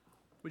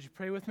Would you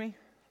pray with me?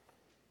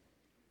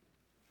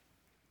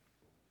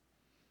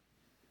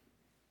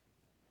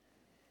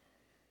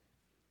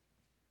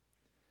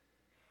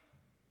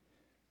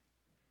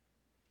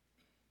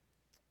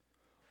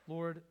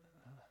 Lord,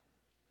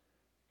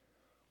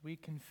 we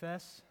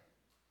confess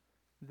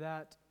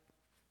that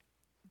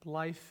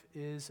life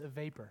is a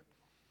vapor.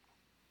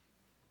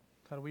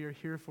 God, we are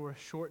here for a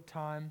short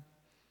time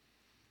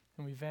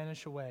and we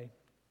vanish away.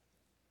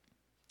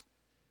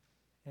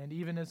 And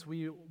even as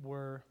we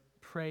were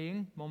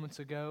praying moments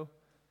ago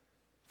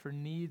for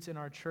needs in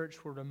our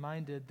church, we're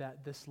reminded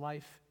that this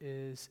life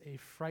is a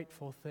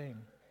frightful thing,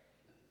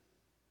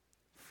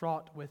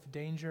 fraught with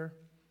danger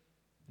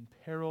and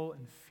peril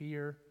and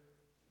fear.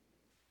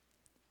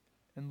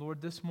 And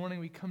Lord, this morning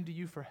we come to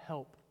you for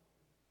help.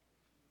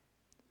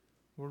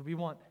 Lord, we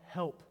want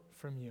help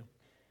from you.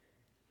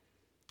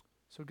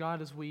 So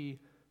God, as we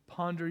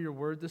ponder your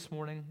word this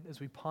morning, as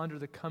we ponder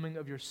the coming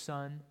of your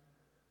Son,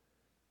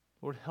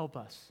 Lord, help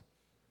us.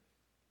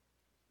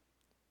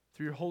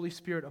 Through your Holy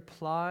Spirit,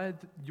 apply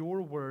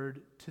your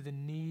word to the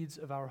needs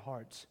of our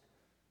hearts.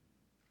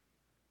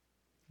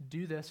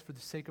 Do this for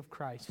the sake of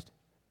Christ.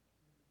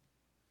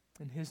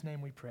 In his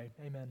name we pray.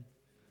 Amen.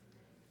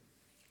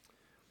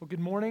 Well, good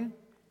morning.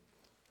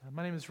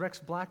 My name is Rex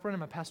Blackburn.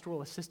 I'm a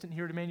pastoral assistant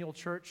here at Emmanuel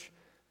Church.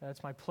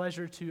 It's my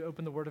pleasure to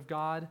open the Word of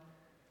God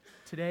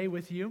today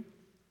with you.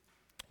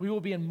 We will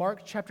be in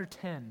Mark chapter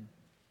 10.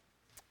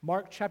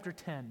 Mark chapter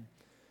 10.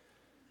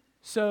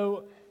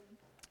 So,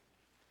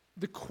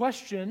 the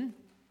question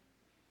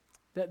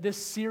that this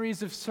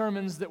series of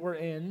sermons that we're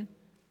in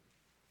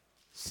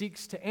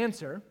seeks to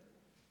answer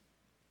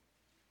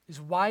is,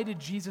 why did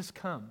Jesus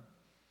come?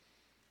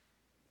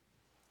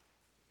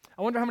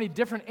 I wonder how many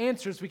different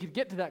answers we could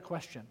get to that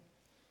question.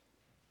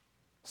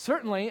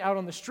 Certainly, out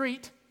on the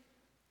street,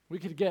 we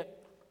could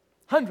get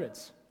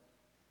hundreds.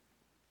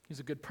 He's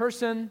a good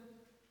person.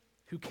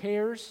 Who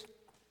cares?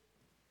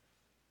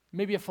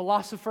 Maybe a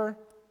philosopher.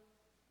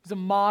 He's a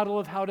model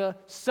of how to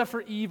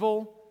suffer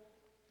evil.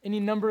 Any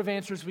number of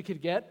answers we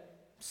could get.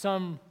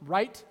 Some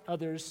right,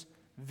 others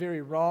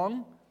very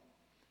wrong.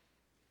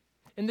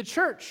 In the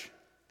church,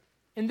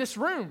 in this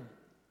room,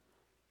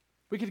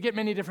 we could get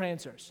many different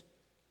answers.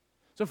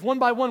 So if one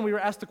by one we were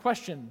asked the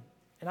question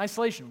in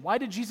isolation, why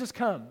did Jesus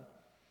come?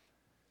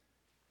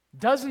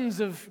 Dozens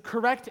of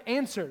correct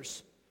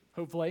answers,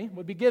 hopefully,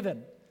 would be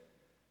given.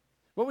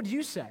 What would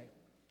you say?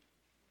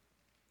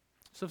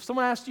 So if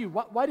someone asked you,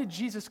 why did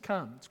Jesus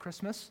come? It's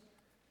Christmas.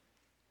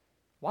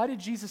 Why did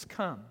Jesus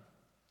come?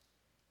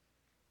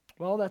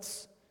 Well,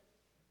 that's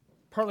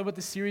partly what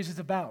this series is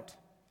about.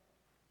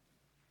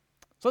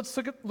 So let's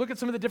look at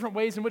some of the different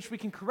ways in which we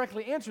can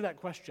correctly answer that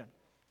question.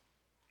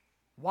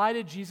 Why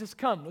did Jesus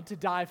come? Well, to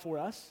die for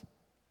us,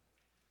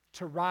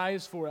 to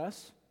rise for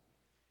us,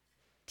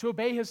 to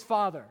obey his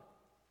Father,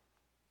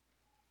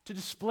 to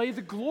display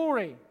the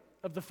glory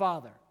of the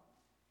Father,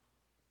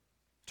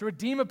 to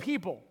redeem a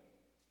people,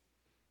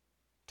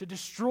 to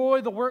destroy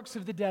the works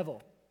of the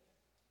devil,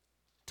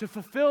 to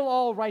fulfill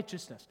all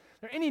righteousness.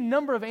 There are any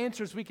number of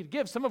answers we could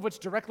give, some of which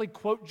directly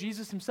quote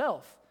Jesus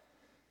himself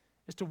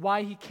as to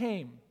why he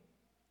came.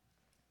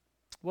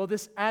 Well,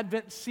 this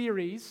Advent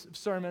series of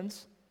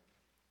sermons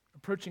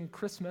approaching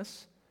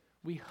Christmas,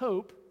 we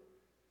hope,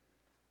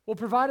 will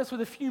provide us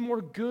with a few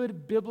more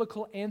good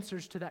biblical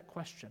answers to that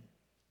question.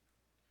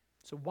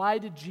 So why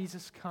did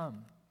Jesus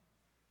come?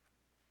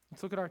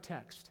 Let's look at our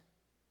text.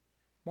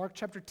 Mark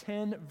chapter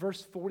 10,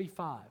 verse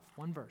 45.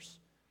 One verse.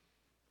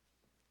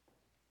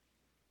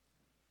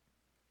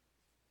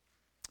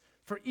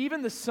 For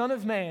even the Son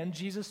of Man,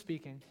 Jesus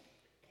speaking,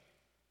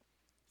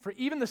 for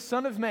even the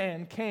Son of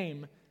Man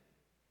came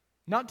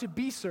not to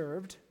be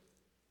served,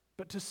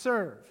 but to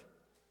serve,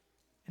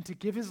 and to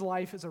give his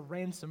life as a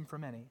ransom for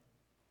many.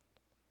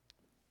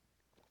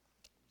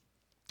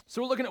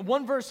 So we're looking at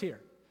one verse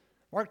here,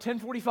 Mark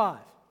 10:45.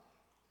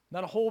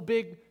 Not a whole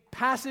big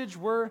passage,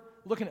 we're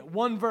looking at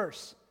one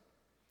verse.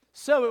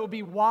 So it would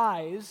be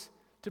wise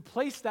to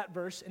place that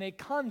verse in a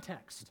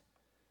context.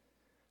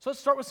 So let's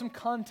start with some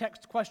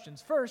context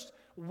questions. First,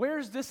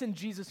 where's this in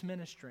Jesus'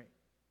 ministry?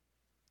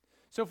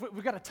 So if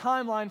we've got a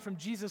timeline from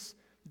Jesus,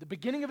 the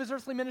beginning of his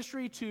earthly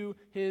ministry to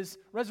his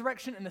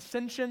resurrection and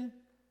ascension,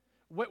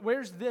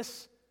 where's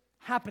this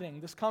happening,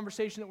 this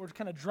conversation that we're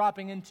kind of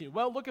dropping into?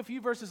 Well, look a few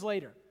verses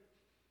later.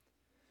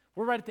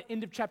 We're right at the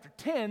end of chapter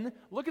 10.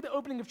 Look at the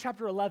opening of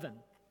chapter 11.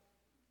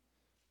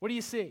 What do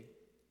you see?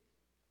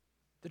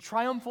 The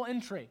triumphal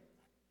entry.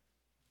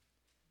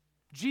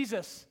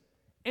 Jesus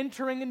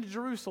entering into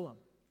Jerusalem.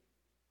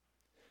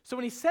 So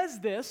when he says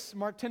this,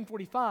 Mark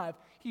 10:45,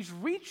 he's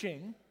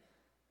reaching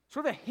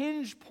sort of a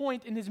hinge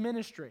point in his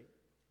ministry.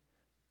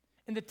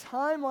 In the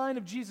timeline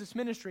of Jesus'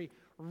 ministry,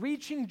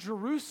 reaching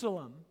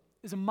Jerusalem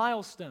is a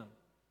milestone.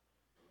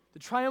 The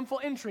triumphal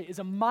entry is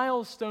a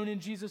milestone in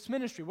Jesus'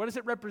 ministry. What does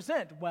it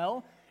represent?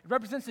 Well, it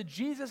represents that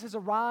Jesus has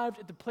arrived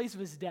at the place of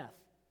his death.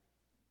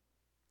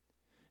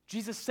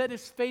 Jesus set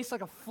his face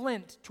like a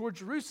flint toward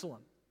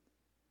Jerusalem.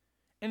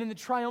 And in the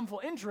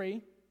triumphal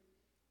entry,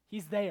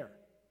 he's there.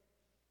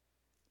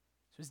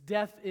 So his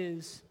death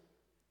is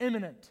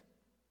imminent.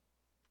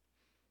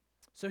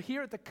 So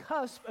here at the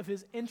cusp of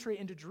his entry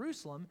into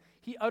Jerusalem,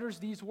 he utters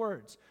these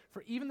words,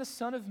 "For even the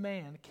Son of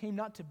Man came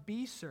not to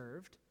be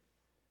served,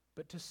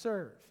 but to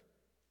serve,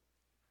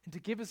 and to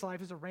give his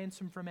life as a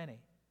ransom for many."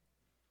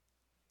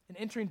 And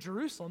entering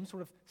Jerusalem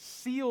sort of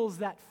seals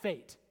that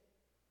fate.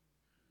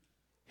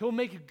 He'll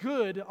make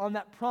good on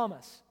that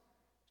promise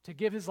to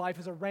give his life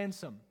as a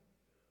ransom.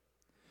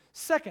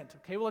 Second,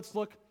 let's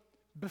look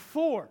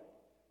before.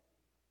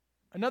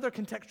 Another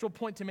contextual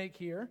point to make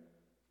here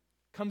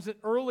comes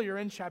earlier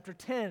in chapter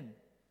 10.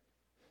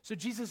 So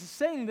Jesus is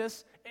saying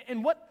this,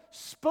 in what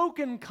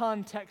spoken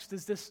context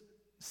is this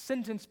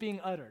sentence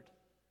being uttered?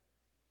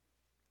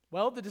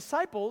 Well, the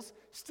disciples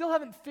still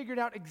haven't figured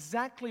out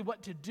exactly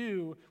what to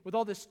do with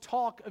all this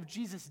talk of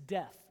Jesus'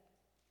 death.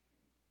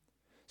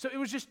 So it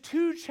was just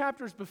 2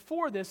 chapters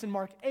before this, in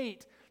Mark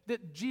 8,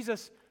 that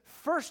Jesus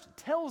first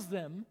tells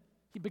them,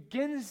 he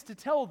begins to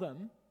tell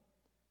them,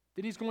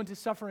 that he's going to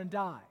suffer and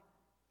die.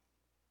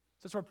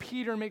 So that's where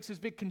Peter makes his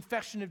big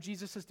confession of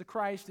Jesus as the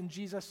Christ, and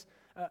Jesus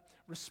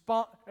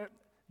responds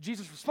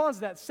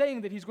to that,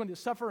 saying that he's going to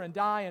suffer and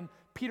die, and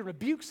Peter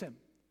rebukes him.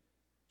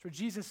 So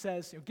Jesus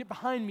says, "Get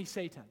behind me,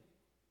 Satan."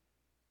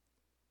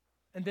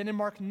 And then in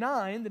Mark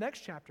 9, the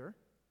next chapter,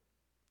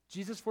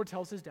 Jesus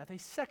foretells his death a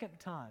second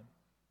time.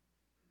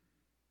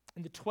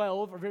 And the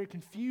 12 are very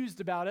confused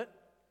about it,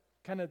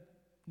 kind of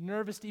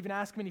nervous to even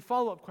ask him any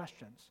follow-up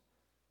questions.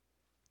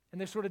 And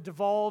they sort of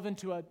devolve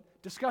into a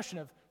discussion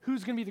of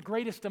who's going to be the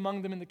greatest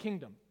among them in the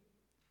kingdom.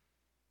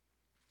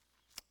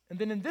 And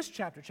then in this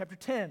chapter, chapter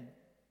 10,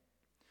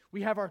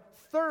 we have our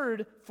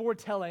third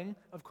foretelling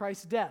of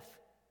Christ's death.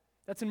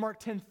 That's in Mark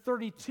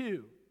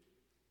 10:32.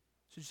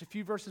 So just a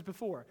few verses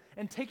before.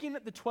 "And taking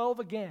the 12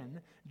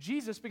 again,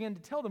 Jesus began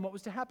to tell them what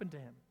was to happen to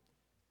him,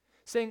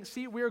 saying,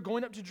 'See, we are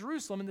going up to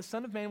Jerusalem, and the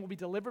Son of Man will be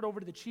delivered over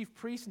to the chief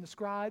priests and the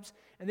scribes,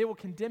 and they will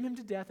condemn him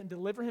to death and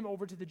deliver him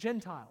over to the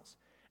Gentiles.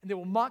 And they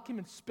will mock him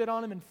and spit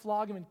on him and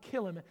flog him and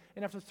kill him,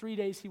 and after 3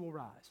 days he will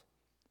rise.'"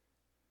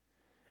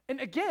 And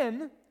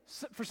again,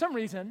 for some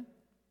reason,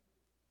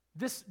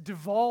 this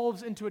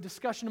devolves into a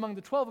discussion among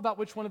the 12 about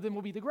which one of them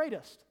will be the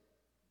greatest.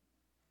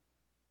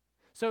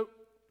 So,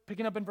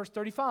 picking up in verse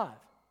 35.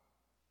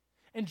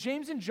 "And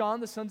James and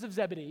John, the sons of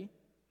Zebedee,"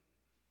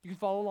 you can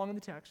follow along in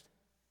the text,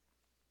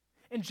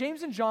 "and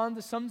James and John,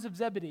 the sons of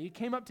Zebedee,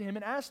 came up to him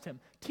and asked him,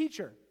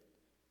 'Teacher,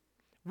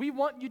 we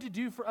want you to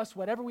do for us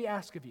whatever we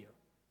ask of you.'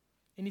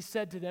 And he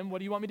said to them, 'What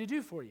do you want me to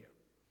do for you?'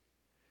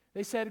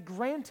 They said,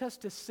 'Grant us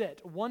to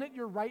sit, one at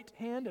your right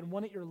hand and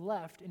one at your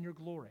left in your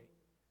glory.'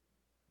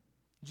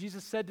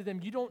 Jesus said to them,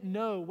 'You don't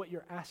know what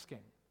you're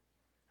asking.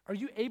 Are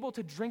you able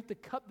to drink the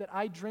cup that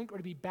I drink, or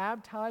to be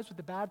baptized with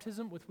the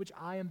baptism with which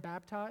I am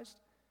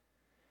baptized?'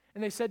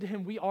 And they said to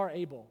him, 'We are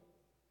able.'"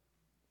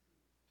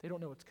 They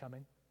don't know what's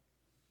coming.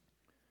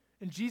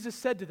 "And Jesus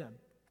said to them,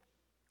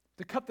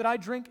 'The cup that I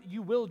drink,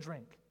 you will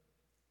drink.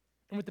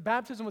 And with the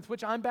baptism with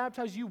which I'm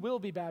baptized, you will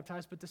be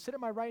baptized. But to sit at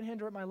my right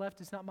hand or at my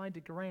left is not mine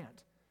to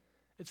grant.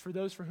 It's for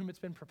those for whom it's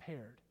been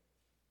prepared.'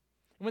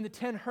 And when the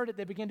 10 heard it,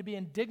 they began to be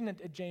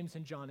indignant at James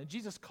and John. And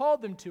Jesus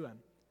called them to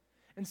him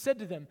and said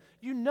to them,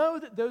 'You know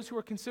that those who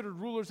are considered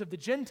rulers of the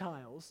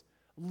Gentiles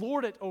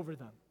lord it over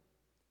them,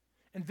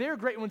 and their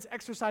great ones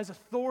exercise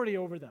authority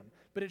over them.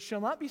 But it shall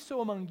not be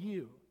so among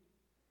you.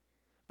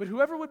 But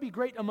whoever would be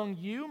great among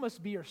you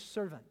must be your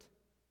servant.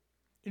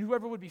 And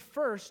whoever would be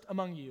first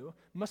among you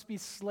must be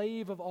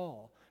slave of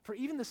all. For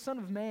even the Son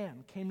of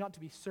Man came not to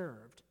be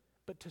served,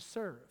 but to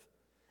serve,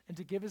 and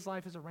to give his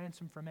life as a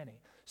ransom for many.'"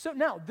 So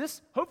now,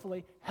 this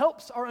hopefully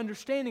helps our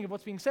understanding of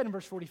what's being said in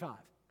verse 45.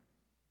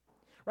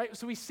 Right?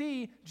 So we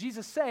see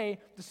Jesus say,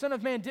 the Son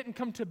of Man didn't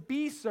come to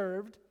be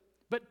served,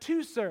 but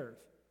to serve.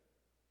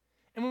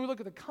 And when we look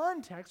at the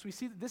context, we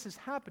see that this is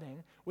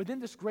happening within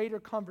this greater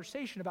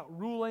conversation about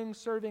ruling,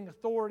 serving,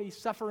 authority,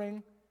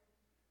 suffering.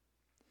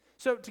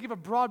 So to give a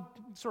broad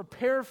sort of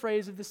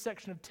paraphrase of this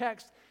section of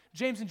text,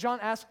 James and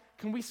John ask,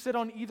 "Can we sit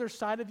on either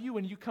side of you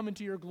when you come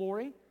into your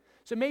glory?"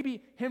 So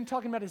maybe him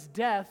talking about his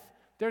death,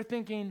 they're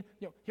thinking,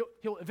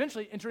 he'll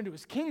eventually enter into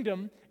his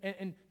kingdom,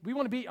 and we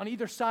want to be on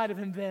either side of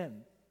him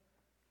then.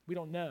 We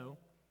don't know.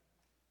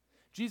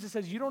 Jesus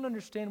says, "You don't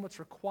understand what's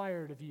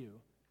required of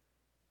you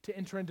to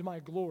enter into my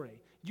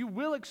glory. You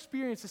will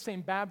experience the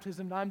same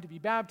baptism that I'm to be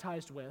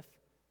baptized with."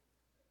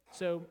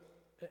 So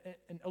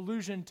an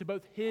allusion to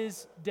both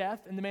his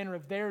death and the manner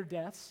of their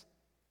deaths.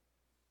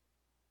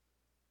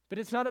 "But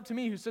it's not up to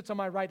me who sits on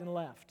my right and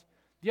left."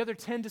 The other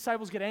 10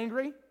 disciples get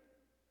angry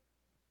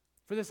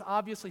for this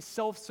obviously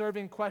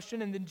self-serving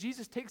question, and then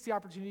Jesus takes the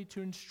opportunity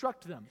to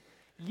instruct them.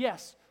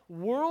 Yes,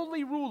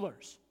 worldly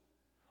rulers,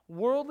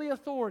 worldly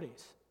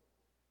authorities,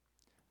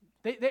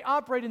 they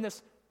operate in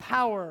this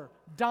power,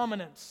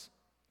 dominance,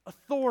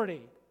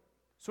 authority,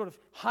 sort of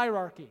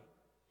hierarchy,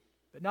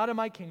 but not in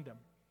my kingdom.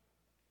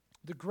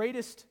 The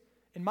greatest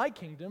in my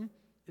kingdom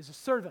is a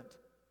servant.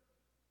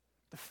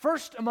 The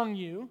first among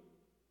you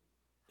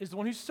is the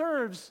one who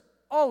serves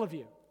all of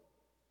you.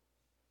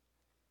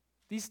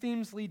 These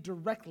themes lead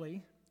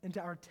directly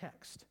into our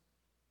text.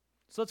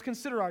 So let's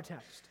consider our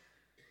text.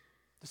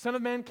 The Son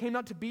of Man came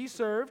not to be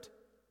served,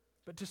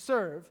 but to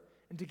serve,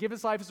 and to give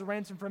his life as a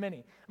ransom for many.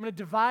 I'm going to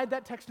divide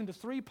that text into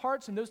 3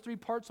 parts, and those 3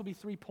 parts will be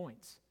 3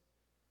 points.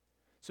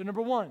 So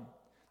number 1,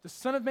 the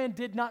Son of Man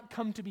did not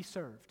come to be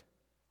served.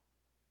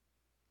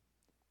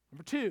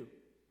 Number 2,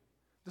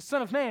 the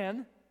Son of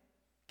Man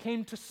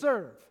came to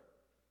serve.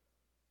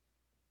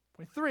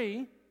 Point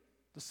 3,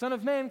 the Son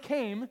of Man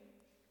came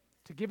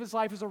to give his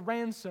life as a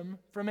ransom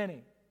for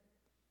many.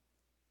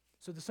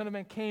 So the Son of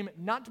Man came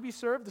not to be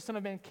served, the Son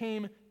of Man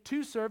came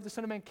to serve, the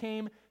Son of Man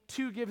came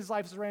to give his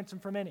life as a ransom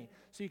for many.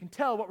 So you can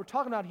tell what we're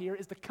talking about here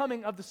is the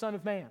coming of the Son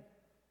of Man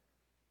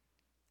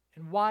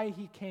and why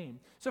he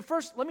came. So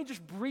first, let me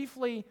just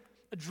briefly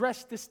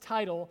address this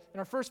title. In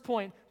our first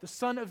point, the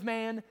Son of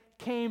Man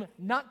came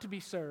not to be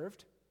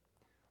served.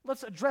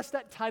 Let's address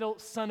that title,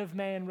 Son of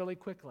Man, really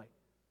quickly.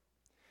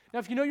 Now,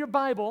 if you know your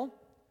Bible,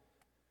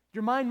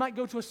 your mind might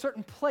go to a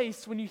certain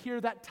place when you hear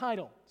that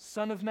title,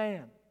 Son of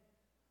Man.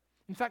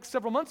 In fact,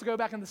 several months ago,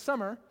 back in the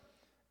summer,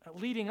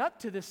 leading up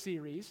to this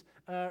series,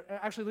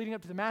 actually leading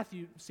up to the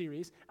Matthew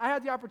series, I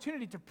had the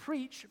opportunity to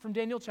preach from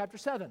Daniel chapter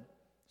 7.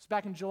 It's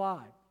back in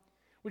July,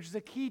 which is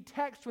a key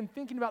text when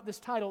thinking about this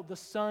title, the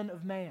Son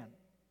of Man.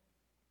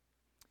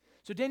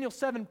 So Daniel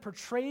 7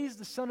 portrays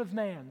the Son of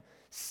Man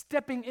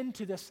stepping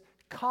into this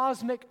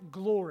cosmic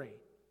glory,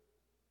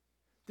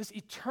 this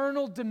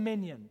eternal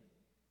dominion,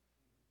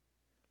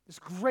 this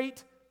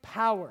great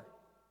power.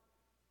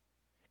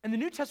 And the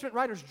New Testament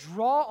writers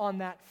draw on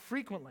that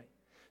frequently.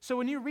 So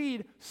when you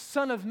read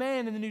Son of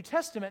Man in the New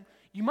Testament,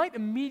 you might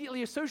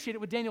immediately associate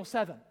it with Daniel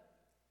 7.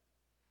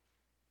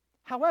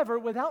 However,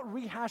 without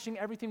rehashing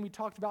everything we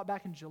talked about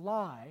back in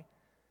July,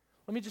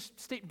 let me just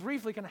state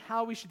briefly kind of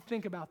how we should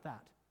think about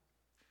that.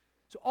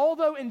 So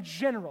although in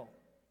general,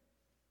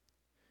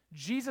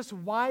 Jesus'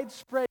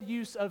 widespread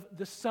use of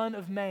the Son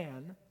of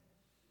Man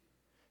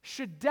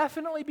should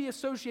definitely be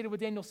associated with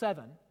Daniel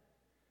 7,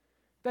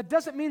 that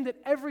doesn't mean that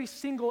every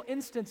single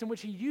instance in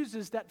which he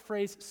uses that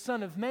phrase,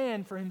 Son of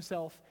Man, for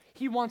himself,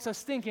 he wants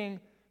us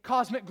thinking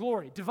cosmic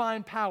glory,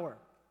 divine power.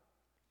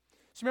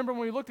 So remember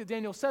when we looked at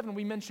Daniel 7,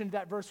 we mentioned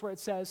that verse where it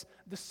says,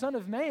 the Son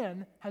of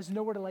Man has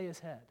nowhere to lay his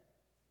head.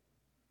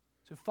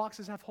 So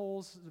foxes have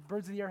holes, the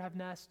birds of the air have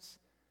nests,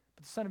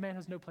 but the Son of Man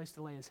has no place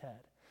to lay his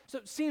head. So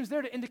it seems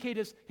there to indicate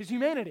his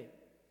humanity,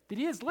 that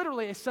he is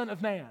literally a Son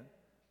of Man.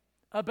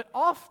 But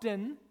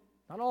often,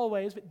 not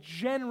always, but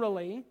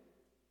generally,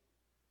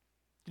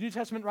 the New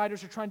Testament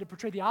writers are trying to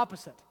portray the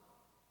opposite.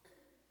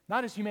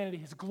 Not his humanity,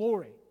 his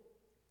glory,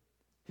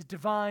 his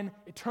divine,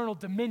 eternal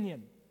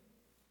dominion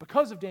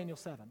because of Daniel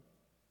 7.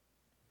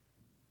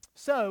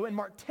 So, in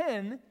Mark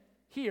 10,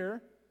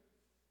 here,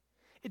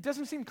 it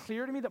doesn't seem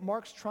clear to me that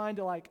Mark's trying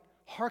to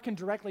hearken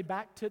directly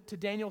back to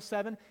Daniel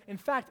 7. In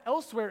fact,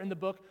 elsewhere in the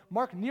book,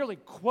 Mark nearly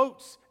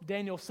quotes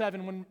Daniel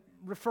 7 when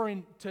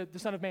referring to the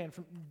Son of Man.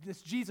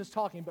 It's Jesus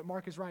talking, but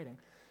Mark is writing.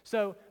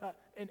 So,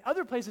 in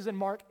other places in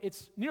Mark,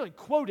 it's nearly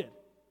quoted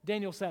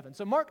Daniel 7.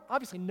 So Mark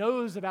obviously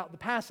knows about the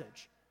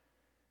passage.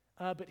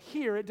 But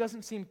here, it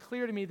doesn't seem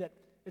clear to me that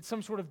it's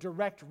some sort of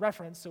direct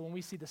reference. So when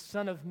we see the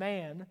Son of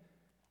Man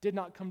did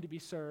not come to be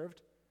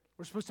served,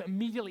 we're supposed to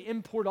immediately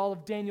import all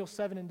of Daniel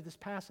 7 into this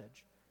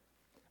passage.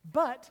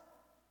 But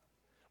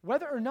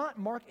whether or not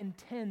Mark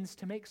intends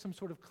to make some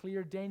sort of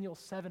clear Daniel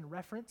 7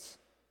 reference,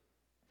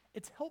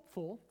 it's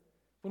helpful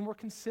when we're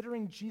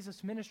considering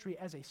Jesus' ministry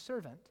as a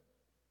servant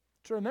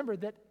to remember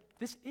that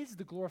this is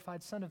the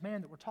glorified Son of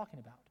Man that we're talking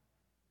about.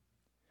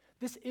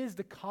 This is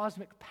the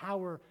cosmic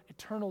power,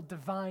 eternal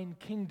divine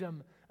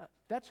kingdom.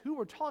 That's who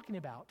we're talking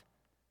about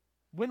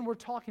when we're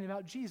talking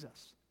about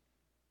Jesus.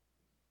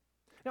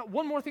 Now,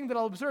 one more thing that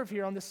I'll observe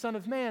here on the Son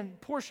of Man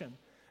portion.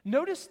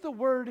 Notice the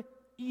word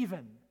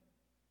even.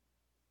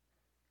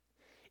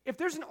 If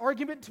there's an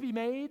argument to be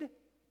made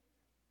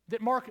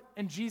that Mark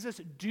and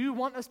Jesus do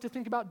want us to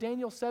think about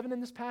Daniel 7 in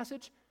this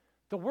passage,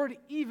 the word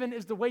even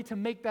is the way to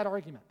make that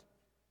argument.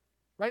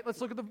 Right? Let's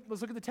look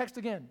at the text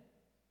again.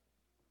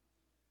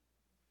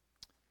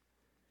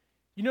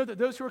 You know that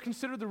those who are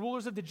considered the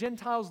rulers of the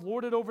Gentiles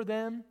lord it over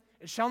them.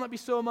 It shall not be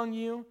so among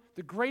you.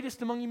 The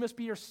greatest among you must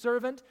be your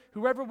servant.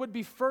 Whoever would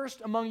be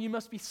first among you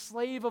must be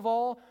slave of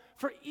all.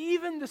 For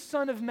even the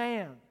Son of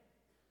Man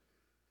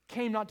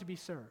came not to be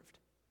served.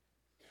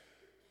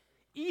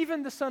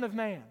 Even the Son of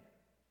Man.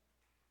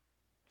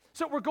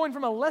 So we're going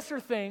from a lesser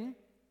thing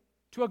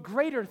to a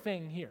greater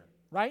thing here,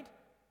 right?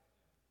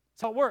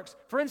 That's how it works.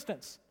 For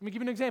instance, let me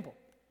give you an example.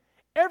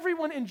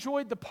 Everyone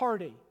enjoyed the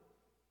party,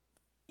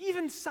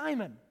 even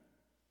Simon.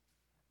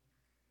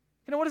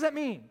 What does that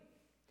mean?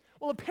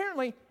 Well,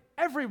 apparently,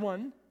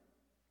 everyone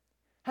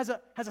has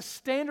a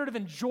standard of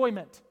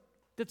enjoyment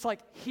that's like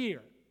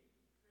here.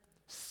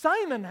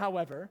 Simon,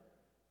 however,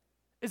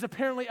 is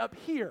apparently up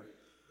here,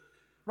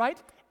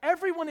 right?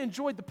 Everyone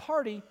enjoyed the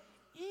party,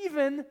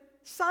 even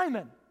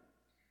Simon.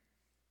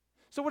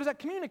 So what does that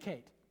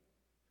communicate?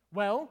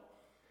 Well,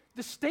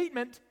 the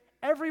statement,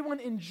 everyone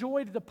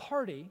enjoyed the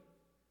party,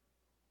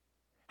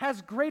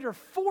 has greater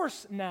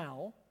force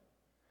now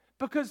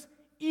because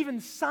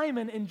even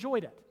Simon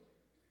enjoyed it,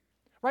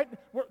 right?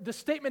 The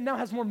statement now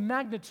has more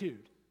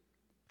magnitude.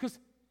 Because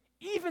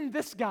even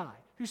this guy,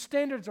 whose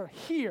standards are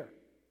here,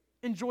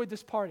 enjoyed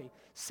this party.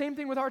 Same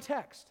thing with our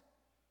text.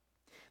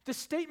 The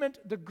statement,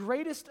 the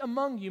greatest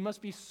among you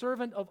must be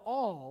servant of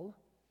all,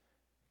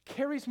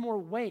 carries more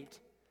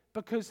weight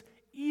because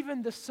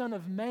even the Son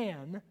of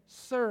Man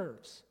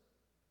serves.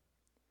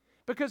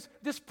 Because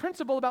this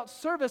principle about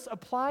service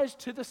applies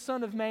to the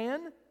Son of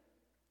Man,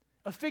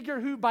 a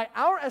figure who, by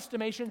our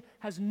estimation,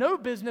 has no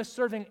business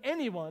serving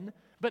anyone,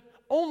 but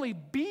only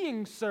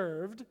being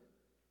served.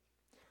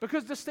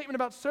 Because the statement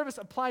about service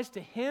applies to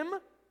him,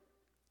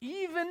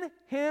 even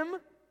him,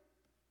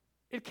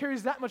 it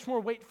carries that much more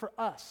weight for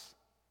us.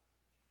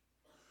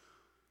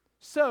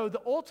 So, the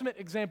ultimate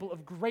example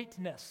of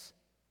greatness,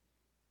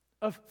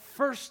 of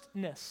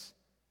firstness,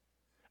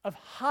 of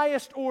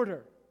highest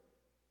order,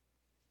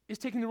 is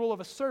taking the role of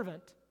a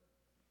servant.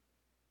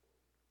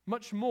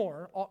 Much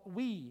more ought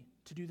we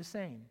to do the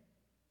same.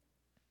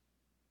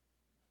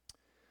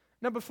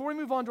 Now, before we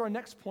move on to our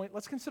next point,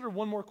 let's consider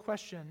one more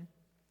question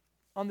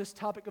on this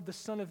topic of the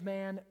Son of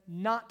Man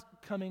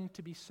not coming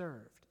to be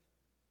served.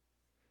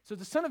 So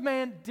the Son of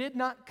Man did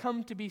not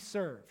come to be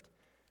served.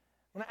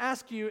 I want to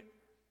ask you,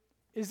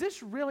 is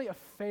this really a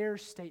fair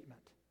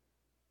statement?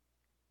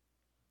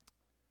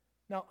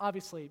 Now,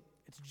 obviously,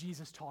 it's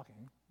Jesus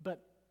talking,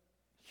 but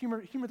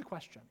humor the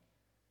question.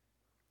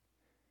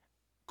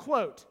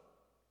 Quote,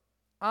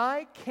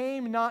 I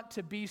came not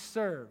to be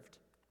served,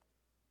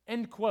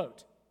 end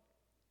quote,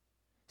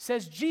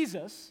 says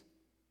Jesus,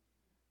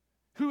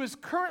 who is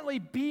currently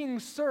being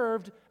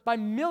served by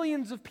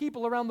millions of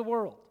people around the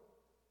world.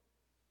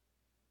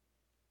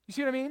 You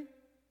see what I mean?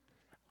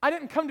 I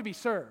didn't come to be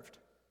served,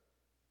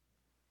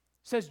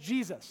 says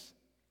Jesus,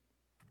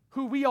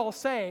 who we all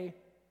say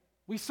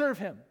we serve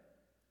him.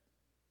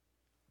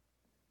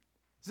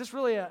 Is this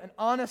really an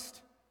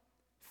honest,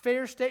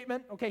 fair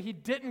statement? Okay, he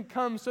didn't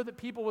come so that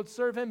people would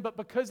serve him, but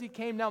because he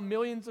came, now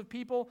millions of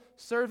people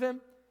serve him.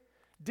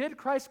 Did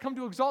Christ come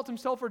to exalt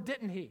himself or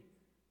didn't he?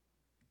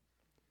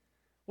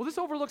 Well, this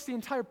overlooks the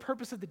entire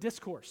purpose of the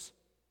discourse.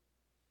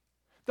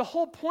 The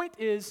whole point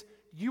is,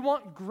 you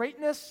want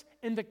greatness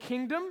in the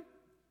kingdom?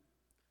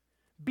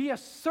 Be a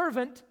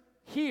servant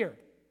here.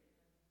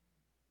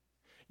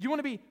 You want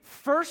to be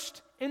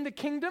first in the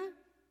kingdom?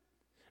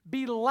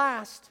 Be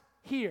last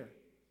here.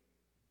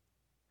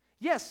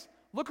 Yes,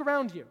 look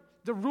around you.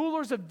 The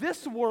rulers of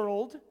this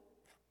world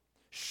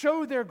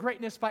show their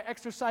greatness by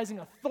exercising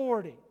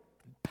authority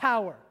and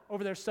power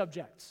over their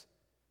subjects.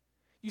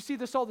 You see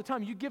this all the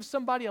time. You give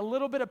somebody a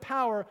little bit of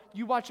power,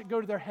 you watch it go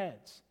to their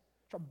heads.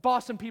 Start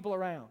bossing people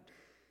around.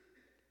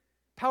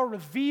 Power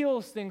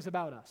reveals things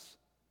about us.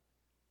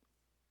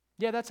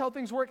 Yeah, that's how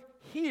things work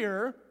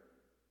here,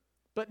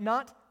 but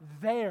not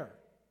there.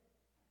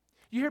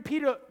 You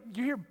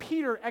hear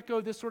Peter echo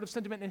this sort of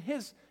sentiment in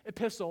his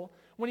epistle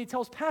when he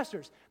tells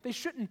pastors they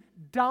shouldn't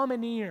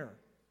domineer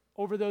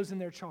over those in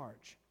their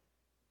charge.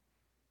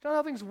 That's not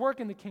how things work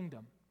in the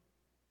kingdom.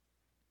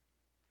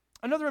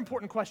 Another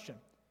important question.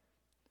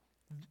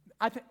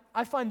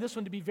 I find this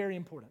one to be very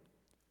important.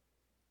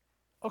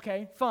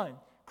 Okay, fine.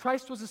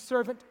 Christ was a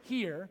servant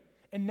here,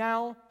 and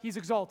now he's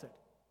exalted,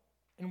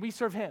 and we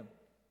serve him.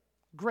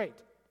 Great.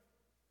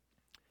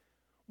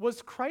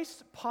 Was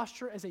Christ's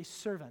posture as a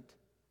servant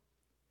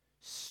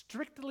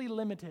strictly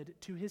limited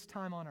to his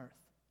time on earth?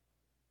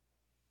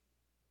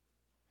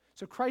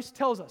 So Christ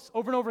tells us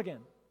over and over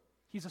again,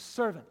 he's a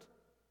servant.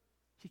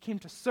 He came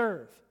to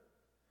serve.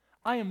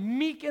 I am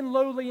meek and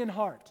lowly in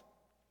heart.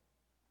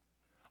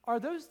 Are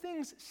those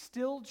things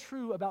still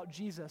true about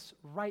Jesus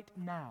right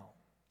now?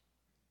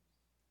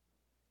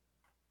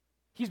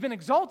 He's been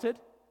exalted.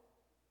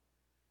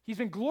 He's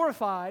been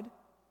glorified.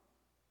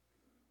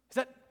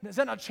 Does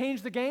that not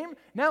change the game?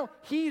 Now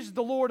he's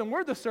the Lord and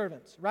we're the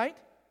servants, right?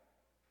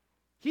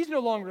 He's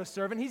no longer a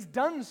servant. He's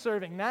done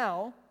serving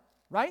now,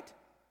 right?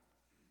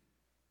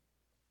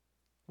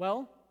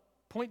 Well,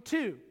 point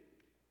 2.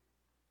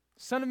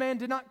 The Son of Man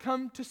did not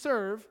come to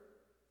serve.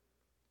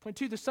 Point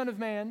 2, the Son of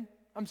Man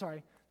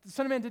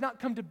did not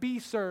come to be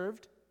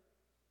served.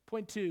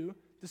 Point 2,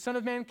 the Son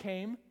of Man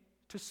came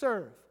to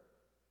serve.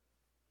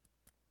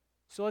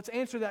 So let's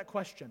answer that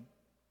question.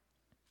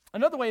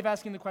 Another way of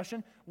asking the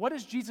question, what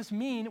does Jesus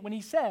mean when he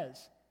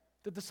says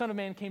that the Son of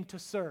Man came to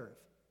serve?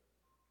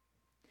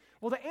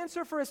 Well, the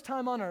answer for his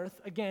time on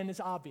earth, again, is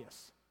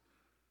obvious,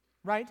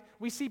 right?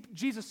 We see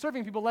Jesus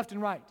serving people left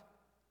and right.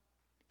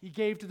 He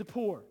gave to the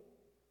poor.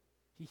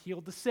 He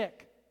healed the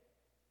sick.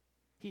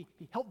 He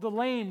helped the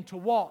lame to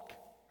walk,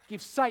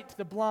 gave sight to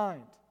the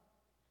blind.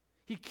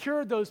 He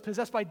cured those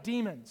possessed by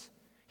demons.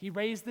 He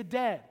raised the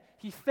dead.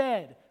 He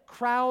fed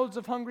crowds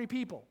of hungry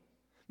people.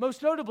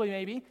 Most notably,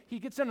 maybe, he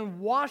gets in and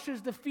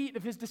washes the feet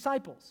of his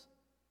disciples,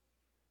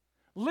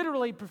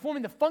 literally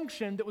performing the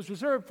function that was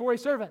reserved for a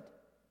servant,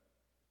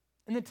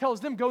 and then tells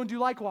them, go and do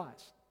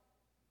likewise.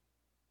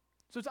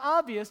 So it's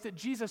obvious that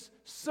Jesus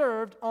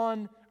served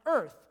on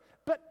earth.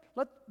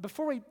 But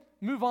before we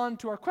move on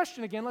to our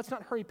question again, let's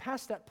not hurry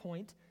past that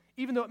point,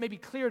 even though it may be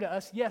clear to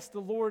us, yes, the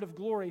Lord of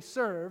glory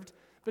served,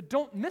 but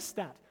don't miss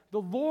that.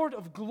 The Lord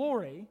of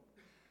glory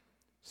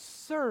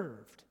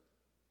served.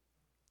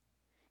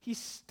 He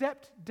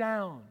stepped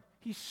down,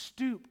 he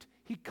stooped,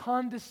 he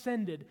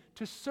condescended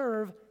to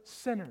serve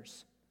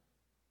sinners,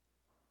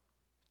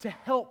 to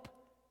help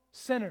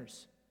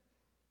sinners,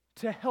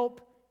 to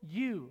help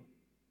you.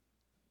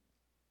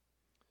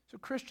 So,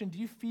 Christian, do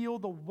you feel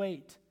the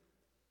weight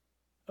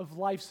of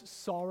life's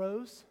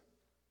sorrows?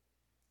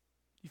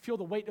 Do you feel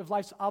the weight of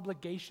life's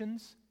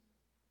obligations?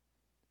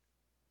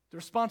 The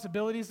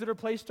responsibilities that are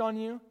placed on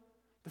you?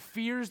 The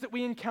fears that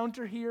we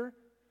encounter here?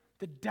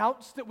 The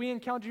doubts that we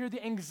encounter here?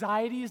 The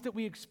anxieties that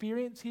we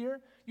experience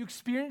here? You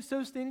experience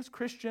those things,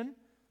 Christian?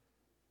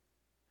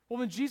 Well,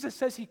 when Jesus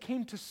says he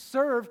came to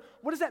serve,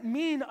 what does that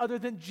mean other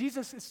than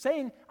Jesus is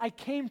saying, I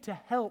came to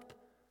help?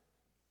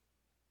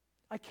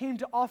 I came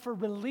to offer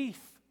relief.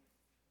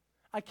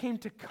 I came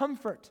to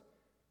comfort.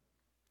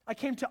 I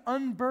came to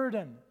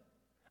unburden.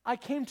 I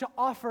came to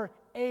offer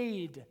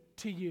aid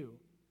to you.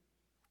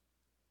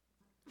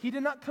 He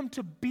did not come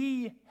to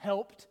be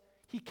helped.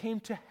 He came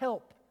to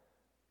help.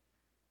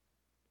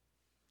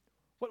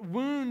 What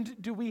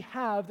wound do we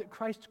have that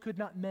Christ could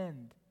not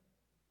mend?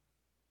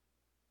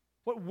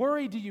 What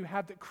worry do you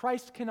have that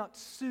Christ cannot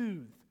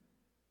soothe?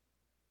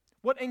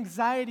 What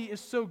anxiety is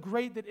so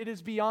great that it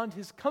is beyond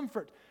his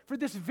comfort? For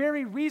this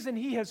very reason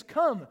he has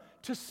come,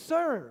 to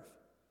serve,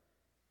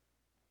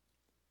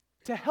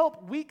 to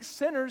help weak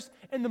sinners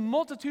in the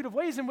multitude of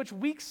ways in which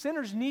weak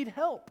sinners need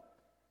help.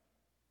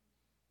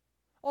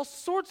 All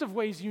sorts of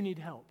ways you need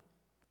help.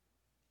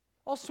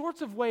 All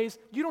sorts of ways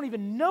you don't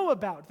even know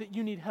about that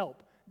you need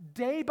help.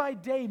 Day by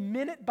day,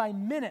 minute by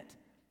minute,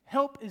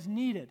 help is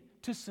needed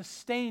to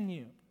sustain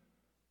you.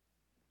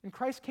 And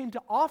Christ came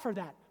to offer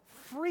that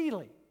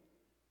freely.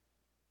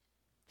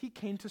 He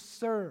came to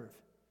serve.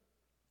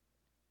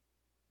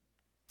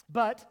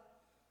 But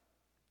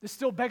this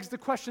still begs the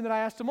question that I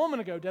asked a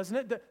moment ago, doesn't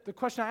it? The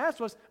question I asked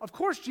was, of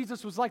course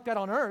Jesus was like that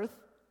on earth,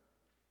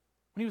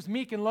 when he was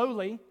meek and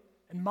lowly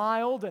and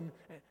mild, and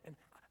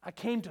I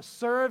came to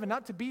serve and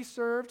not to be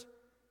served.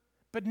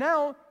 But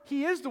now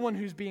he is the one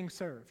who's being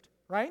served,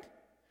 right?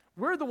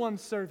 We're the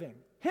ones serving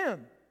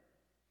him.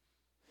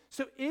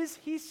 So is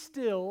he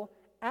still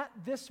at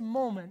this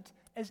moment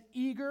as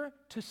eager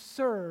to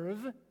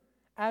serve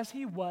as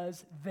he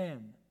was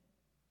then?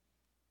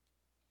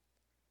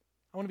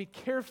 I want to be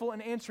careful in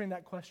answering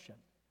that question.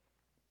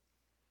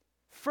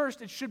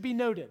 First, it should be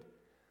noted,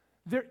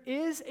 there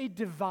is a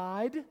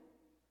divide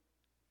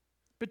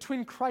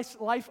between Christ's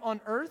life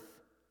on earth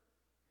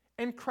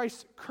and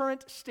Christ's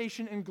current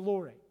station in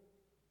glory.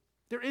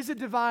 There is a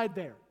divide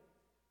there,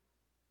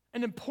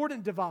 an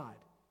important divide.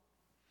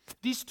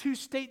 These two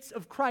states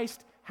of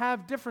Christ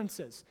have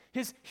differences,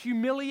 his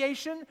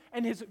humiliation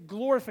and his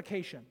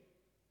glorification.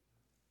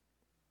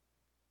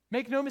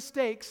 Make no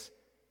mistakes,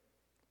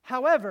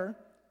 however,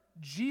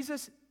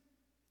 Jesus,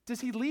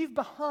 does he leave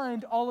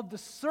behind all of the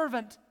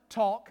servant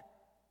talk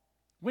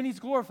when he's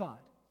glorified?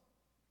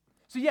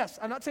 So yes,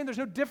 I'm not saying there's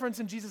no difference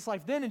in Jesus'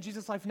 life then and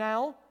Jesus' life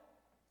now,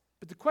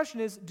 but the question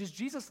is, does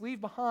Jesus leave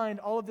behind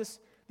all of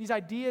these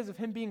ideas of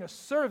him being a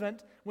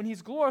servant when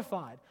he's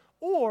glorified?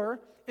 Or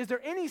is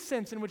there any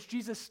sense in which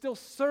Jesus still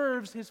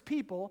serves his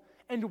people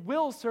and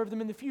will serve them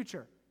in the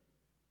future?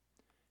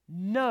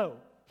 No,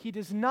 he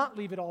does not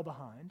leave it all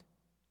behind.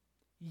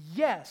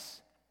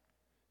 Yes,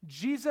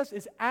 Jesus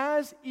is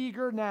as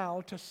eager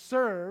now to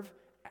serve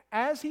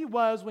as he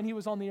was when he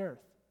was on the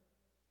earth.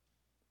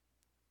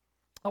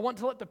 I want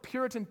to let the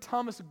Puritan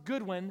Thomas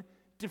Goodwin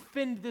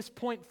defend this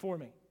point for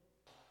me.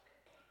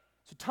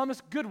 So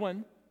Thomas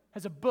Goodwin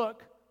has a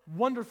book,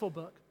 wonderful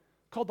book,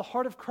 called The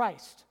Heart of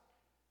Christ.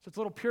 So it's a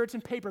little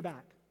Puritan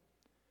paperback.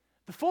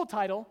 The full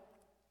title,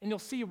 and you'll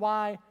see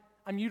why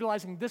I'm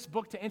utilizing this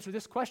book to answer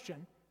this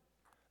question,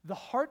 The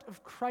Heart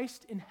of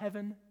Christ in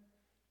Heaven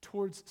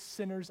Towards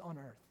Sinners on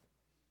Earth.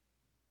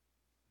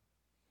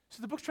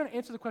 So the book's trying to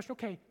answer the question,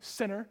 okay,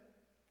 sinner,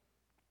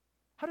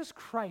 how does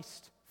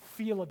Christ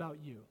feel about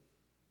you?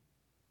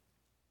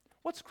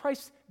 What's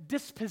Christ's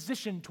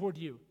disposition toward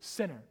you,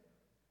 sinner?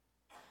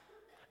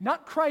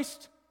 Not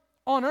Christ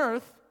on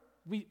earth,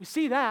 we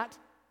see that,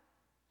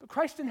 but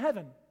Christ in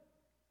heaven,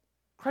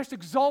 Christ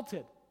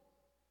exalted.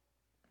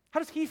 How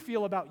does he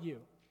feel about you?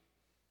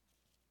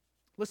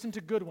 Listen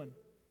to Goodwin.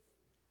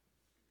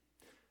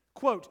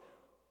 Quote,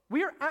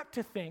 we are apt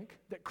to think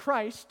that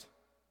Christ,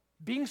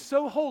 being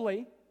so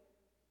holy,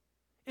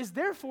 is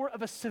therefore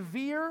of a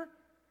severe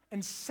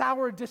and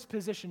sour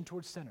disposition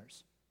towards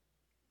sinners.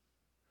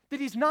 That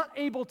he's not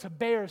able to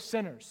bear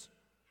sinners.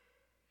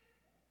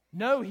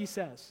 No, he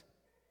says,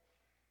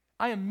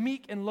 I am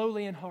meek and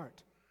lowly in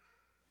heart.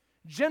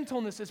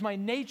 Gentleness is my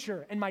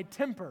nature and my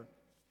temper.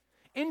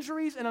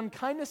 Injuries and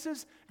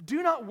unkindnesses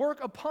do not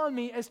work upon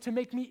me as to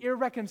make me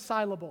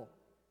irreconcilable.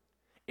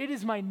 It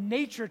is my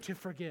nature to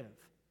forgive.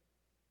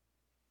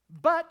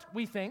 But,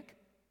 we think,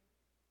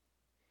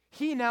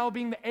 he now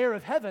being the heir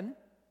of heaven,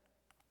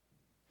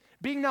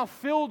 being now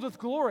filled with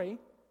glory,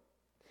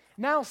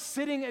 now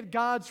sitting at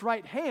God's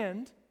right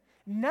hand,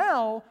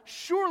 now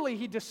surely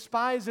he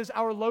despises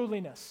our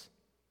lowliness.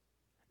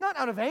 Not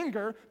out of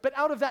anger, but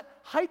out of that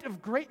height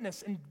of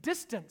greatness and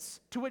distance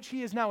to which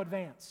he is now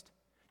advanced.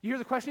 You hear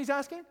the question he's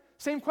asking?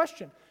 Same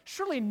question.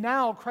 Surely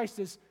now Christ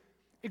is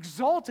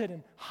exalted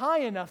and high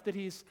enough that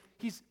he's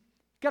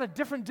got a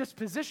different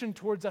disposition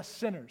towards us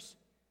sinners.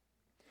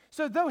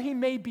 So though he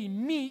may be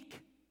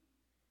meek,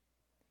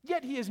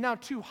 yet he is now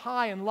too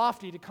high and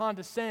lofty to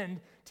condescend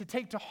to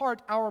take to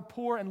heart our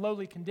poor and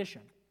lowly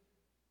condition.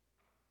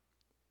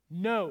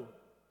 No,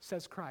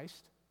 says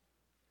Christ,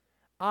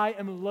 I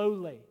am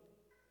lowly.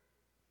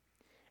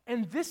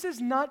 And this is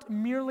not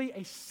merely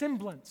a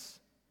semblance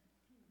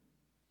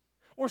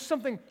or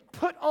something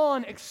put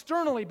on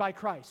externally by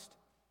Christ.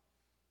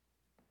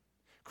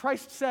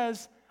 Christ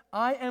says,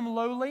 I am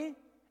lowly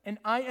and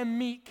I am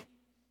meek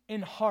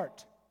in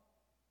heart.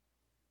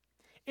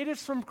 It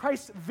is from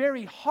Christ's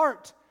very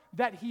heart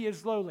that he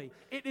is lowly.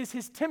 It is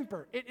his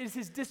temper. It is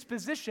his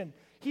disposition.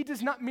 He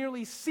does not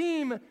merely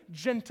seem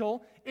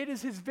gentle. It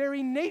is his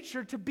very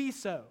nature to be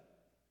so,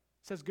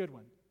 says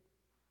Goodwin.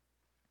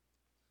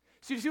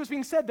 So you see what's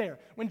being said there?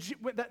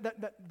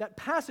 That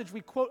passage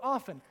we quote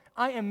often,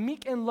 I am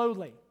meek and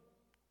lowly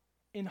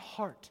in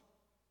heart.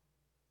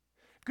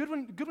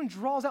 Goodwin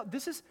draws out,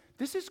 this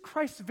is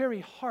Christ's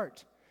very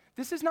heart.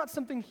 This is not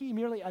something he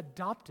merely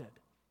adopted.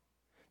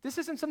 This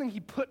isn't something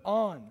he put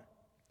on.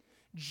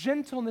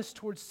 Gentleness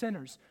towards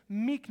sinners,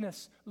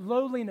 meekness,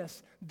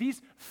 lowliness,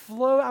 these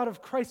flow out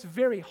of Christ's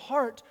very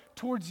heart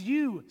towards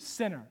you,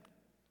 sinner.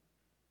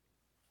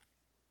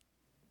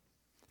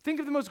 Think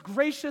of the most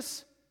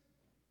gracious,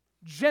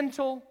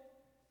 gentle,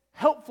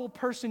 helpful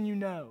person you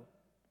know.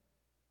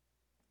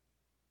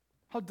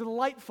 How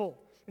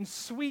delightful and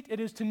sweet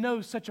it is to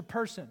know such a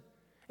person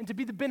and to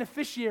be the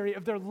beneficiary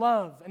of their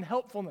love and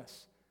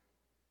helpfulness.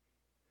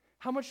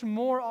 How much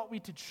more ought we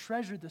to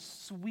treasure the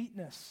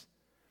sweetness,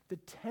 the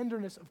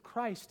tenderness of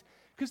Christ,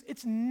 because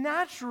it's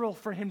natural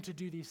for him to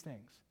do these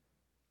things.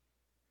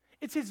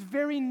 It's his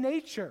very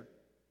nature.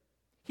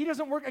 He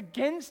doesn't work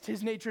against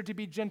his nature to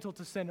be gentle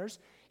to sinners.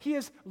 He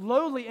is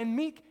lowly and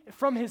meek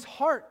from his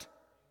heart.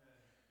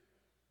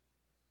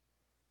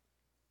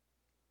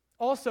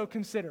 Also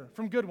consider,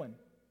 from Goodwin,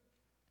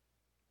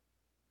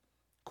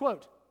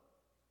 quote,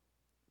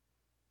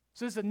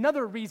 so this is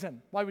another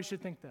reason why we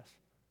should think this.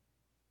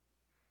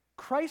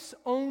 Christ's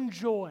own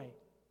joy,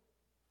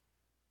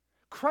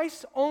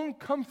 Christ's own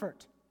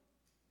comfort,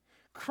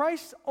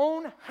 Christ's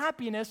own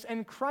happiness,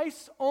 and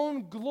Christ's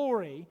own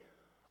glory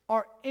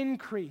are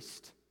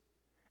increased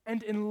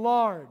and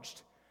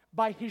enlarged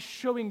by his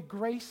showing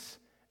grace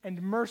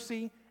and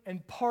mercy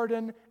and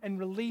pardon and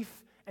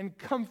relief and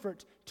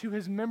comfort to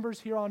his members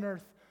here on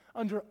earth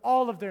under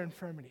all of their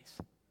infirmities.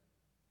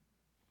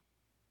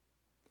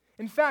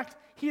 In fact,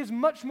 he is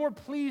much more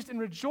pleased and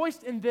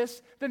rejoiced in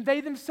this than they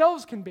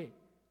themselves can be.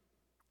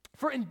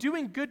 For in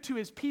doing good to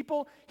his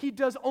people, he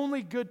does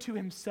only good to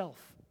himself.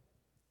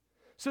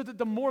 So that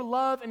the more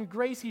love and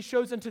grace he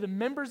shows unto the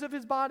members of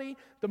his body,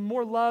 the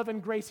more love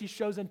and grace he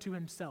shows unto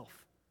himself.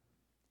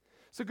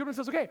 So Goodman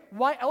says, okay,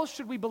 why else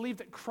should we believe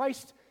that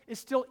Christ is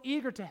still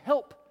eager to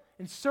help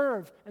and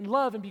serve and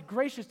love and be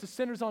gracious to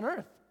sinners on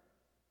earth?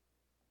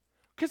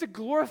 Because it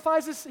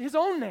glorifies his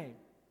own name.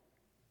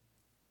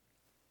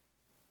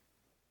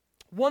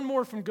 One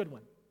more from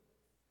Goodwin,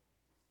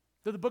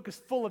 though the book is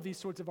full of these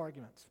sorts of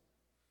arguments.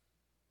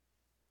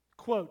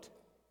 Quote,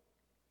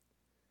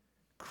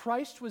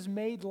 Christ was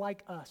made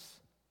like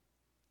us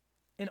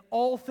in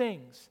all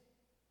things,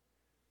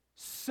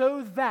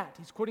 so that,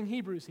 he's quoting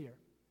Hebrews here,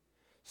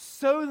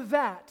 so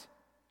that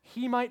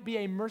he might be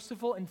a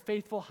merciful and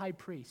faithful high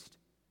priest.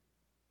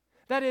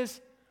 That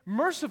is,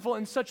 merciful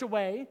in such a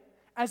way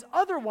as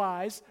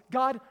otherwise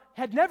God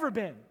had never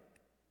been.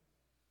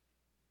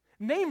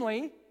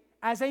 Namely,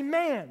 as a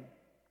man.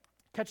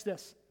 Catch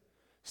this.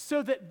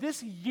 So that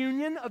this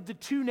union of the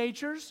two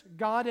natures,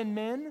 God and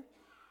men,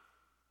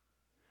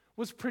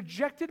 was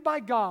projected by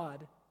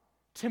God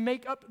to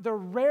make up the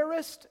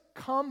rarest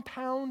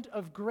compound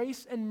of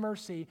grace and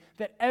mercy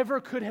that ever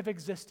could have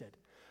existed,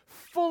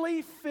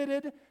 fully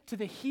fitted to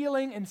the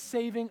healing and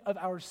saving of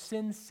our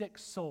sin-sick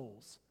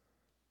souls.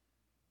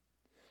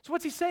 So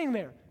what's he saying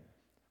there?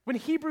 When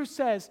Hebrews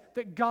says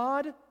that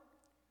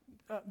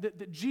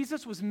that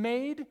Jesus was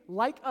made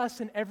like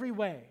us in every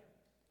way,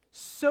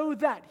 so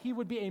that he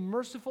would be a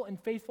merciful and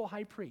faithful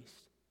high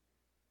priest.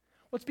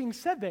 What's being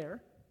said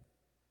there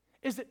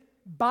is that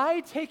by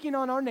taking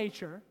on our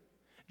nature,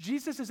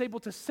 Jesus is able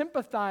to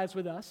sympathize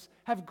with us,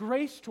 have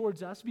grace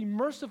towards us, be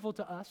merciful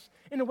to us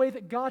in a way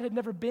that God had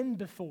never been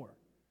before.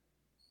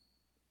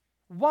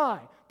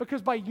 Why?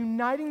 Because by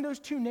uniting those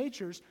two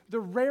natures, the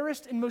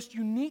rarest and most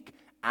unique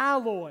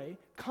alloy,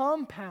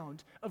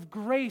 compound of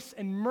grace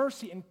and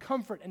mercy and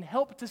comfort and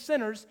help to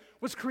sinners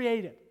was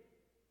created.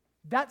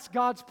 That's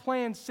God's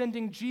plan,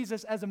 sending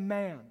Jesus as a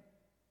man.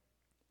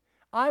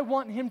 I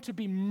want him to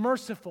be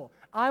merciful.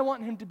 I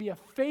want him to be a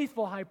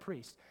faithful high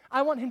priest.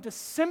 I want him to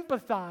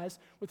sympathize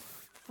with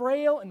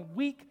frail and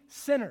weak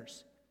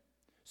sinners.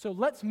 So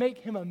let's make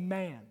him a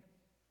man.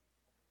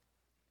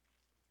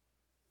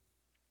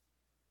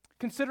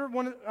 Consider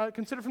from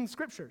the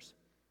scriptures.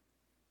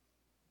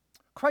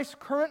 Christ's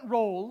current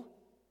role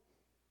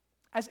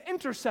as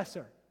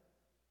intercessor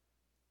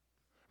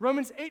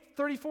Romans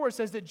 8:34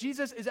 says that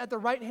Jesus is at the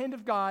right hand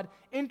of God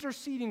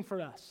interceding for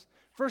us.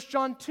 1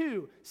 John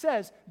 2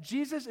 says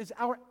Jesus is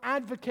our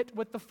advocate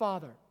with the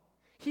Father.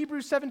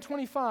 Hebrews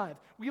 7:25,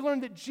 we learn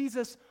that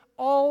Jesus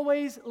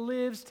always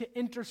lives to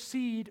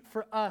intercede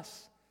for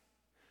us.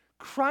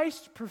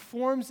 Christ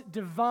performs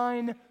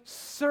divine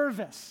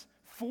service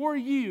for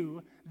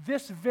you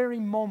this very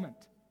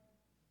moment.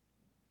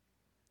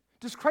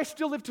 Does Christ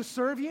still live to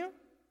serve you?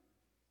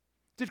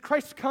 Did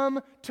Christ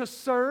come to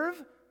serve?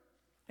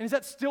 And is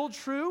that still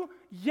true?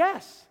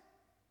 Yes.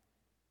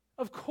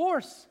 Of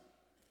course.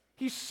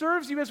 He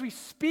serves you as we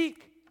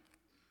speak.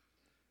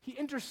 He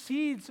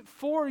intercedes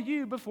for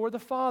you before the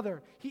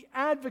Father. He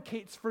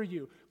advocates for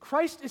you.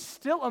 Christ is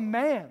still a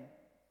man.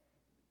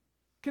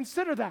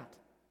 Consider that.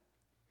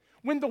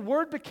 When the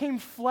Word became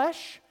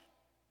flesh,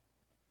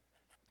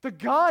 the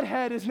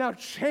Godhead is now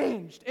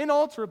changed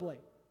inalterably.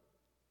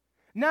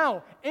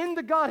 Now, in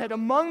the Godhead,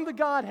 among the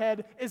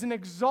Godhead, is an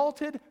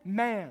exalted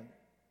man,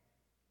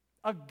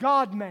 a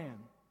God-man.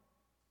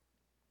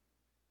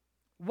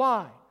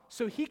 Why?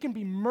 So he can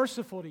be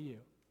merciful to you.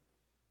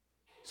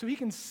 So he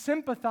can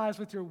sympathize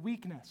with your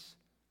weakness.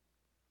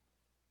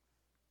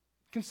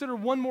 Consider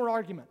one more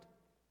argument.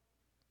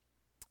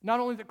 Not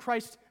only that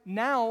Christ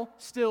now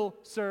still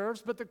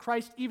serves, but that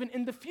Christ even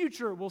in the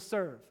future will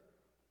serve.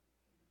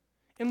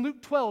 In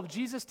Luke 12,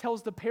 Jesus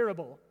tells the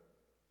parable.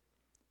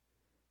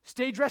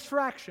 Stay dressed for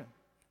action.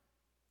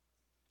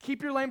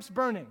 Keep your lamps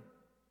burning.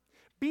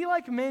 Be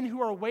like men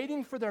who are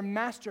waiting for their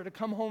master to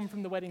come home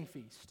from the wedding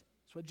feast.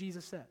 That's what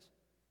Jesus says.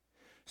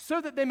 So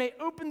that they may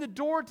open the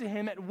door to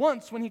him at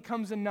once when he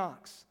comes and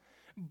knocks.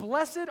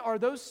 Blessed are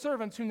those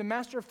servants whom the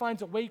master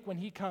finds awake when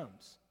he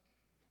comes.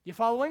 You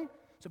following?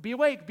 So be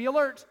awake, be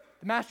alert.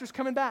 The master's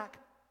coming back.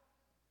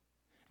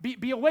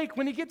 Be awake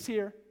when he gets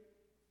here.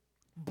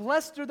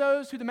 Blessed are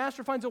those who the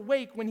master finds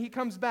awake when he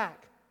comes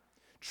back.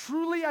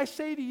 Truly I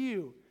say to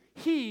you,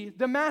 he,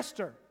 the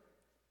master,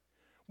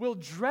 will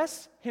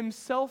dress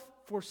himself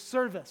for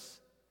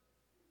service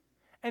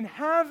and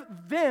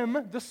have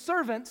them, the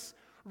servants,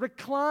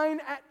 recline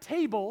at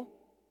table,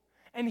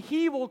 and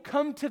he will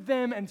come to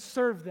them and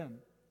serve them.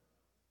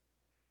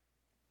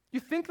 You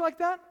think like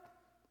that?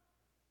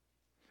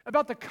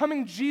 About the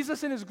coming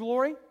Jesus in his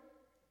glory?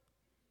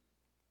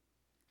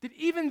 That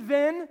even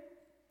then,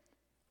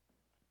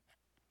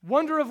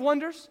 wonder of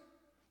wonders,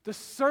 the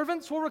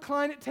servants will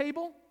recline at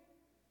table,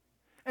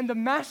 and the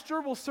master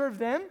will serve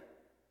them?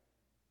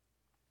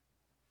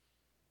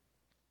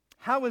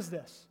 How is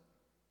this?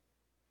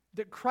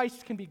 That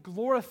Christ can be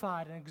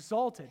glorified and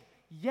exalted,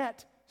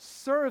 yet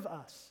serve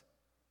us.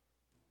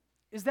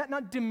 Is that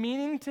not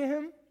demeaning to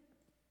him?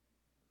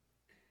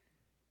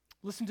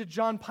 Listen to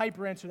John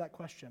Piper answer that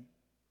question.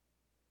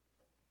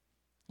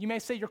 You may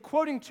say, you're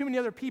quoting too many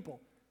other people.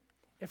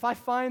 If I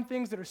find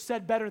things that are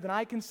said better than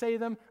I can say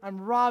them, I'm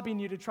robbing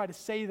you to try to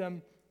say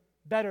them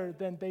better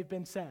than they've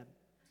been said.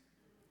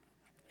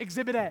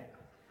 Exhibit A.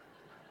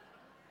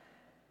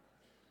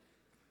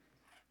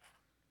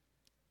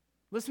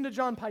 Listen to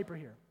John Piper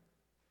here.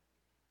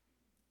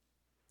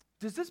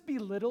 Does this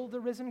belittle the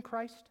risen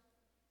Christ?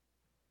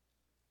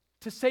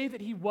 To say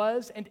that he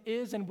was and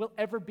is and will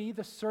ever be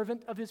the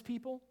servant of his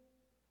people?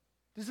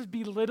 Does this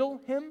belittle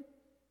him?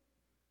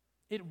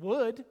 It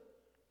would,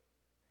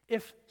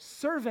 if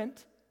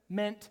servant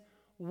meant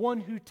one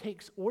who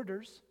takes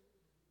orders,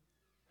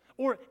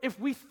 or if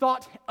we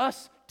thought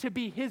us to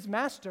be his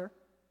master.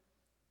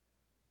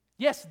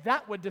 Yes,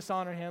 that would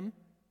dishonor him.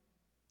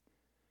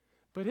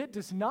 But it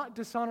does not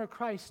dishonor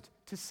Christ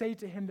to say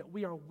to him that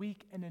we are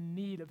weak and in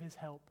need of his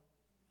help.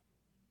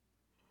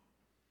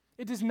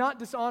 It does not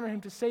dishonor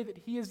him to say that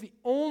he is the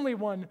only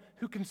one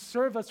who can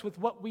serve us with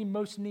what we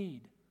most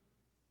need.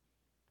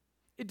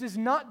 It does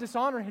not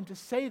dishonor him to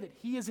say that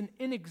he is an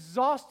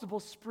inexhaustible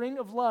spring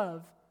of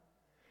love,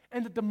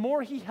 and that the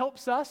more he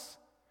helps us,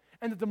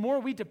 and that the more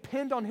we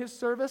depend on his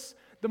service,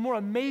 the more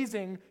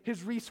amazing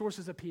his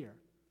resources appear.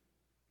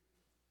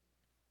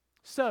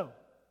 So,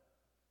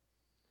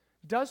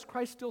 does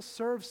Christ still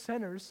serve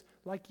sinners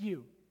like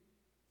you?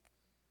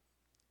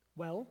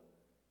 Well,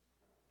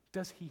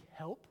 does he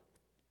help?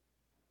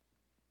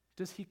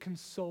 Does he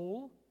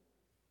console?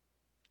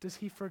 Does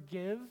he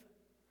forgive?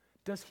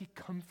 Does he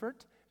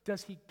comfort?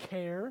 Does he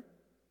care?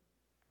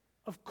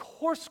 Of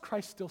course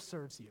Christ still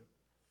serves you.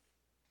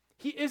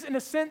 He is, in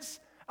a sense,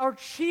 our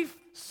chief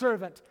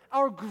servant,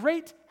 our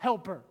great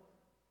helper.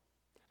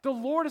 The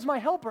Lord is my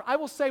helper. I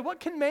will say, what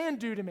can man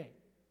do to me?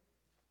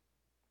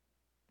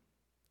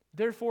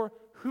 Therefore,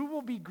 who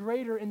will be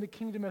greater in the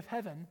kingdom of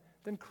heaven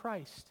than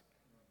Christ?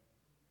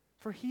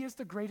 For he is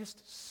the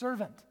greatest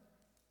servant.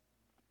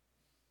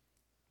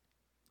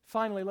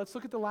 Finally, let's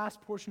look at the last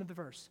portion of the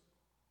verse.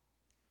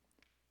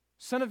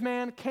 Son of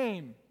Man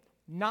came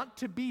not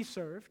to be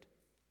served.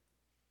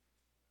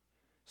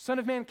 Son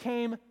of Man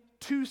came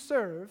to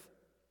serve.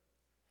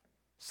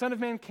 Son of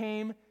Man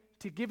came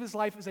to give his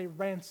life as a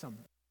ransom.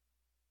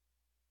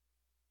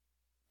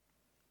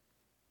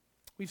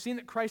 We've seen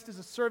that Christ is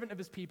a servant of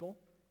his people.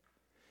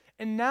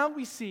 And now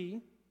we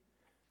see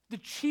the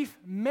chief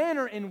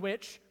manner in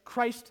which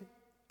Christ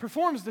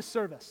performs this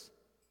service.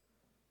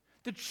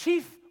 The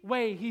chief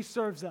way he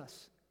serves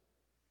us,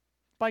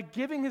 by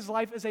giving his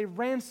life as a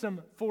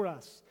ransom for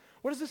us.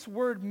 What does this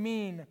word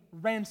mean,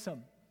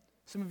 ransom?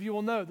 Some of you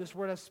will know this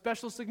word has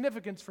special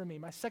significance for me.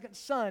 My second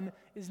son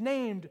is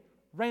named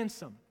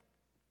Ransom.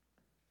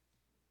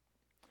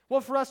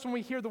 Well, for us, when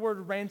we hear the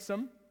word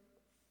ransom,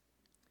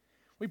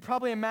 we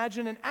probably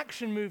imagine an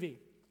action movie,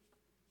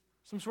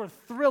 some sort of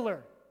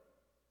thriller,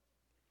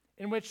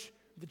 in which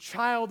the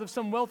child of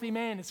some wealthy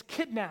man is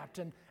kidnapped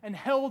and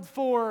held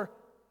for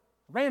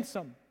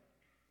ransom.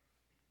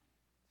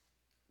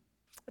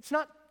 It's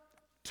not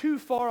too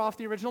far off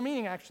the original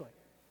meaning, actually.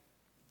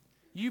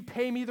 You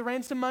pay me the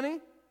ransom money,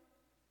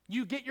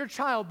 you get your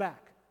child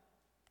back.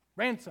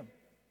 Ransom.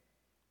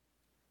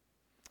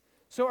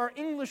 So our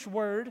English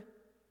word,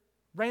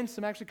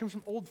 ransom, actually comes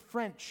from Old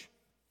French.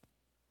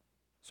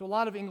 So a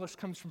lot of English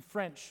comes from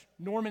French.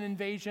 Norman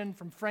invasion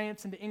from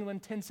France into England,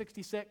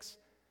 1066.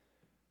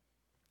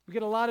 We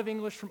get a lot of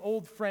English from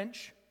Old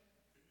French.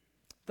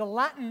 The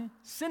Latin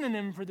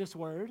synonym for this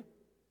word,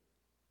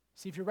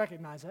 see if you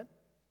recognize it,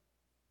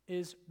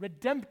 is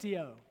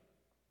redemptio.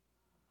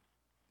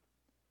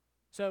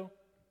 So,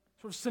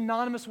 sort of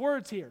synonymous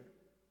words here.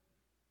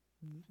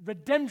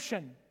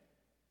 Redemption,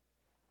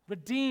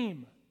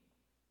 redeem,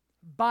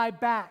 buy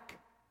back,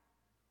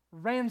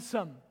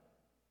 ransom.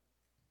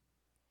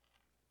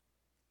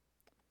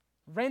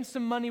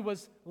 Ransom money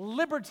was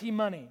liberty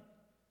money,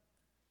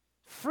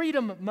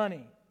 freedom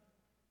money,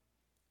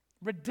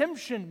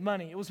 redemption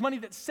money. It was money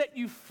that set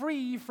you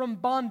free from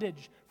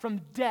bondage,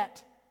 from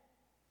debt,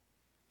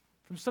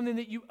 from something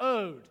that you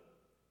owed.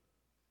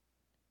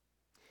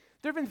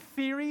 There have been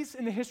theories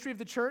in the history of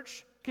the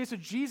church. Okay, so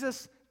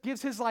Jesus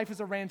gives his life as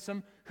a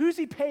ransom. Who's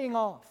he paying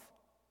off?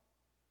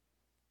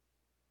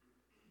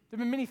 There have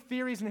been many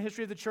theories in the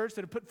history of the church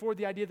that have put forward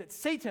the idea that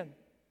Satan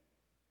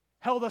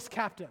held us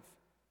captive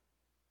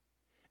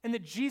and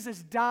that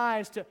Jesus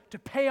dies to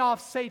pay off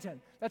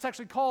Satan. That's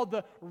actually called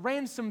the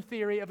ransom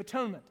theory of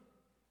atonement.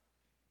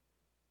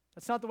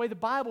 That's not the way the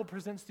Bible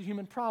presents the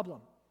human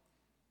problem.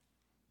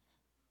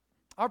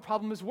 Our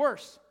problem is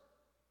worse.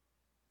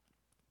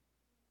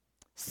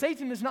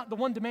 Satan is not the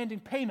one demanding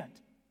payment.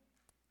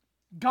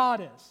 God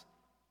is.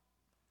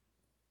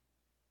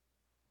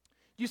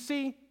 You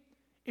see,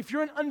 if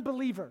you're an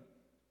unbeliever,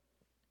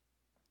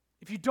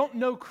 if you don't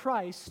know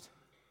Christ,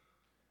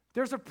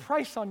 there's a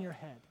price on your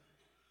head.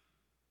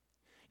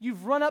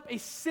 You've run up a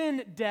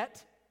sin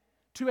debt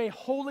to a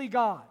holy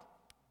God.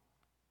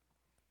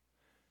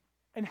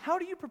 And how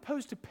do you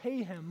propose to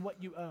pay him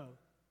what you owe?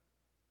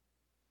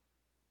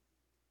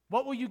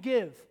 What will you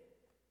give?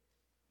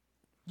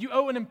 You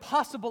owe an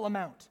impossible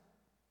amount.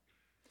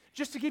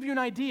 Just to give you an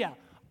idea,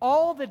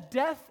 all the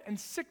death and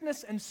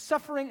sickness and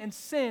suffering and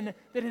sin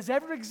that has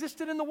ever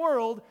existed in the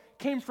world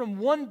came from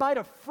one bite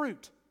of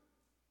fruit.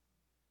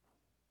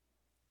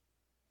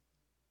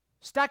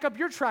 Stack up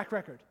your track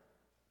record.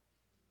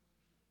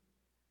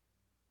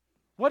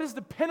 What is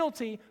the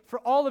penalty for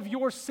all of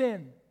your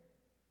sin?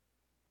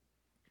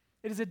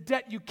 It is a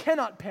debt you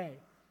cannot pay.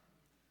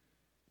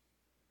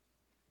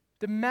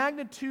 The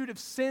magnitude of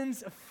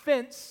sin's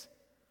offense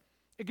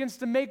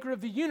against the maker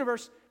of the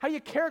universe, how do you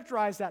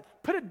characterize that?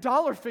 Put a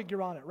dollar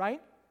figure on it,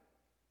 right?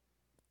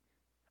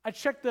 I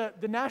checked the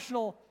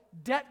national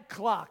debt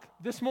clock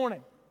this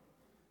morning.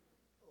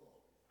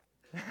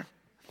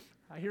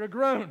 I hear a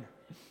groan.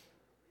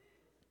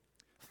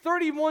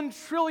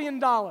 $31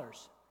 trillion. How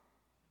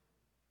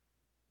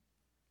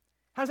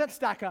does that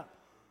stack up?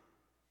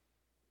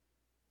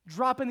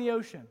 Drop in the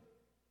ocean.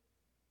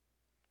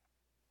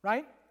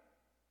 Right?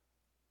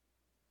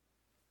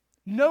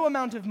 No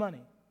amount of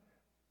money,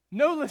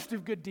 no list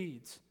of good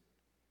deeds,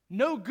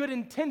 no good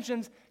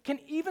intentions can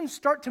even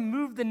start to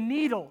move the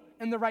needle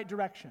in the right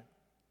direction.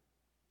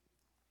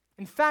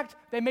 In fact,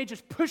 they may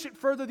just push it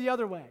further the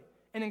other way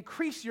and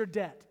increase your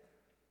debt.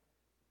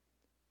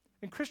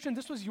 And Christian,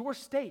 this was your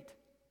state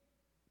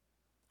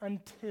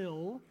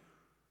until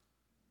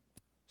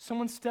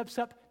someone steps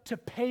up to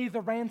pay the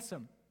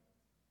ransom,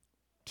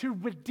 to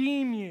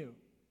redeem you,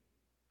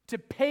 to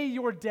pay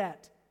your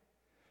debt.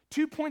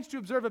 2 points to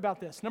observe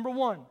about this. Number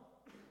one,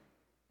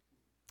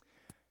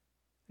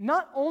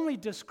 not only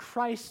does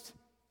Christ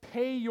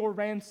pay your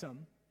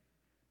ransom,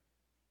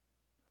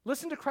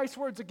 listen to Christ's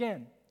words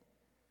again.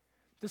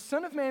 The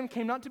Son of Man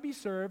came not to be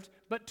served,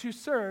 but to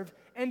serve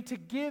and to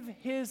give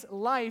his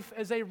life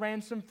as a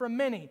ransom for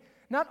many.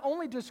 Not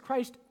only does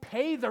Christ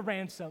pay the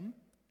ransom,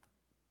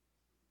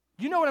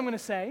 you know what I'm going to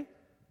say?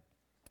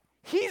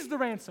 He's the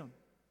ransom,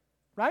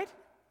 right?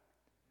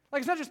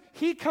 Like it's not just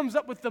he comes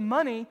up with the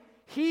money,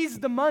 he's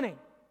the money.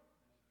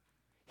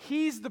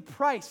 He's the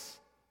price.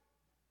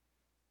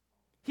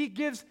 He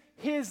gives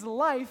his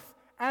life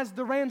as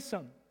the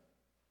ransom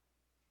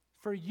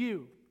for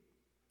you.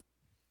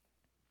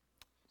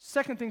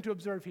 Second thing to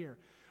observe here.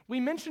 We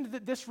mentioned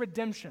that this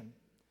redemption,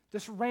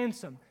 this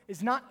ransom,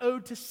 is not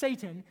owed to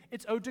Satan,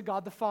 it's owed to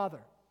God the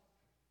Father.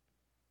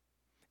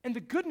 And the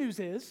good news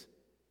is,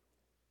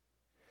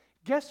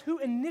 guess who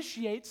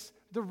initiates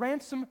the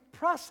ransom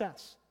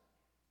process?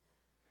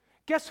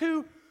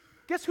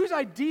 Guess whose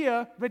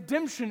idea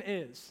redemption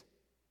is?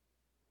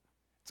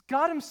 It's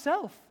God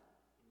himself.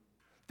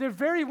 The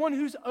very one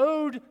who's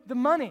owed the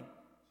money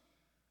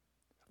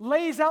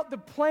lays out the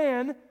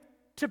plan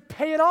to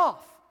pay it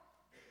off.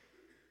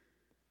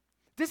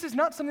 This is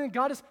not something that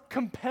God is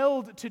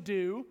compelled to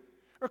do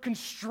or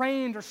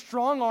constrained or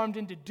strong-armed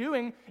into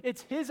doing.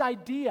 It's his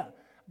idea.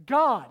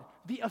 God,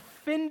 the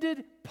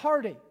offended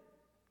party,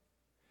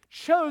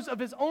 chose of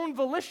his own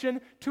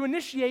volition to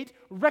initiate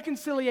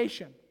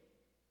reconciliation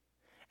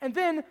and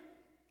then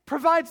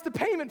provides the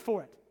payment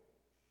for it.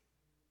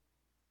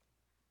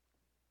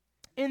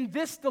 In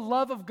this, the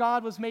love of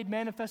God was made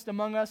manifest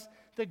among us,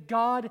 that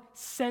God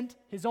sent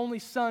his only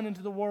Son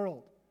into the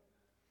world.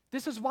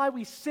 This is why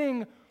we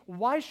sing,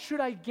 "Why should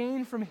I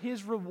gain from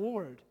his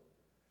reward?"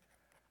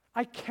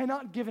 I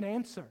cannot give an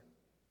answer,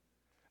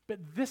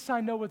 but this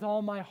I know with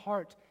all my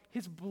heart,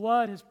 his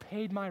blood has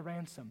paid my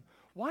ransom.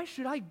 Why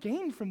should I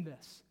gain from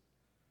this?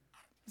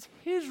 It's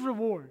his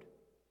reward.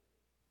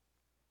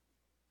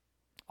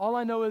 All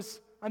I know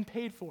is I'm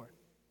paid for it.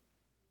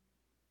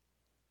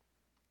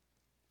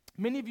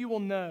 Many of you will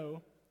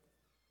know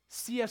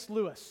C.S.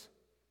 Lewis,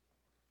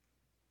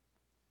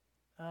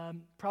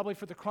 probably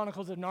for the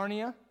Chronicles of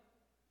Narnia,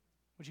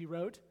 which he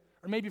wrote,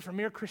 or maybe for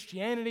Mere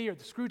Christianity or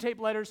the Screwtape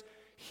Letters.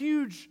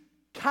 Huge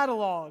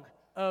catalog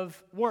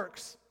of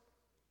works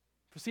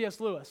for C.S.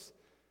 Lewis.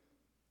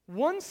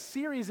 One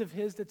series of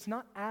his that's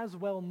not as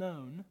well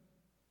known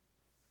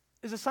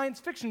is a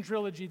science fiction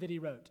trilogy that he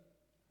wrote.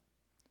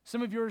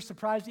 Some of you are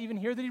surprised to even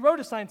hear that he wrote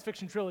a science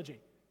fiction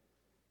trilogy.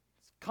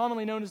 It's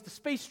commonly known as the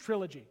Space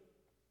Trilogy.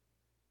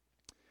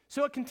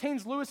 So it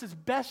contains Lewis's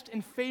best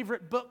and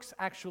favorite books,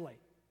 actually.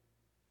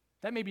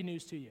 That may be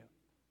news to you.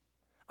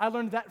 I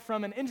learned that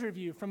from an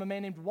interview from a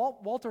man named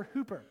Walter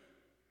Hooper.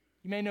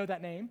 You may know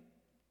that name.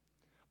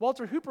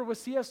 Walter Hooper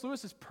was C.S.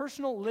 Lewis's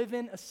personal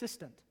live-in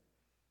assistant.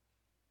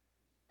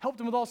 Helped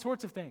him with all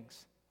sorts of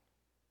things.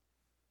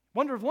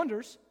 Wonder of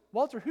wonders,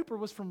 Walter Hooper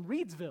was from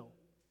Reedsville,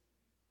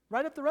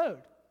 right up the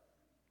road.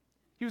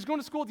 He was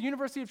going to school at the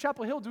University of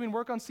Chapel Hill doing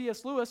work on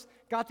C.S. Lewis,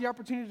 got the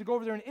opportunity to go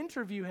over there and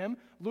interview him.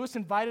 Lewis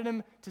invited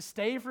him to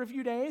stay for a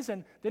few days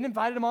and then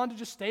invited him on to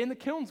just stay in the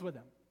kilns with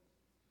him.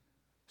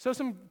 So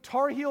some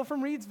Tar Heel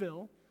from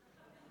Reedsville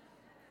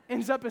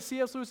ends up as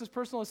C.S. Lewis's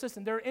personal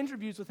assistant. There are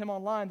interviews with him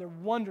online. They're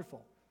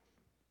wonderful.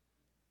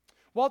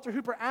 Walter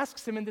Hooper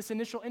asks him in this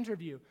initial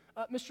interview,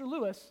 Mr.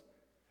 Lewis,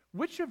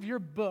 which of your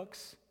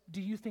books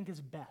do you think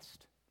is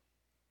best?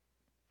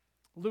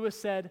 Lewis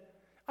said,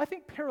 I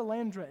think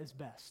Paralandra is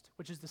best,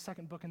 which is the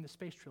second book in the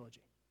Space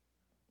Trilogy.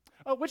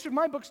 Which of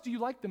my books do you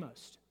like the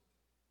most?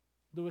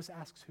 Lewis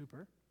asks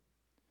Hooper.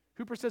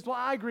 Hooper says, well,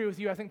 I agree with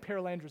you. I think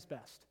Paralandra is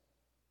best.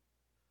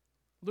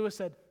 Lewis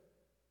said,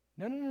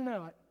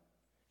 no.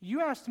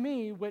 You asked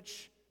me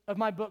which of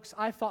my books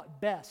I thought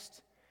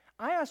best.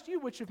 I asked you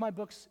which of my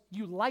books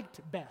you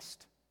liked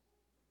best.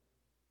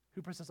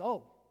 Hooper says,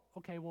 oh,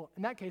 okay, well,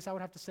 in that case, I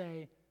would have to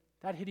say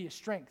That Hideous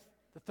Strength,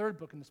 the third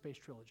book in the Space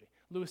Trilogy.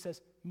 Lewis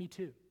says, me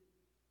too.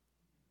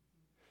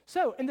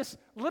 So, in this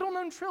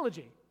little-known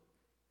trilogy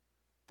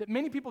that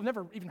many people have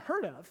never even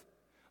heard of,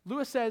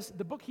 Lewis says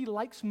the book he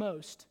likes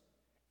most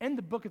and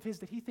the book of his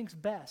that he thinks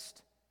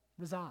best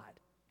reside.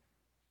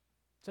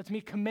 So that's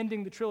me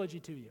commending the trilogy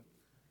to you.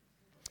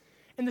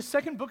 In the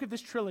second book of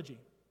this trilogy,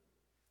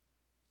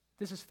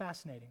 this is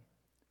fascinating.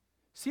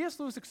 C.S.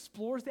 Lewis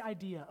explores the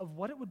idea of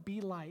what it would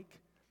be like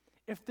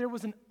if there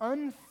was an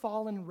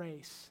unfallen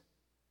race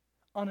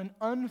on an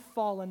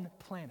unfallen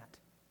planet.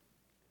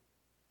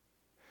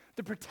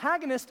 The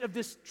protagonist of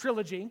this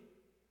trilogy,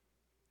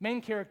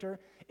 main character,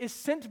 is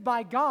sent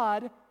by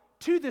God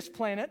to this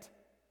planet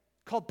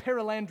called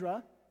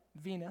Paralandra,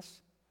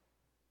 Venus,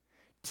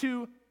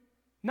 to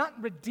not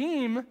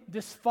redeem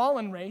this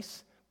fallen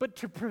race, but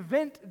to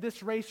prevent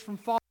this race from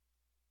falling.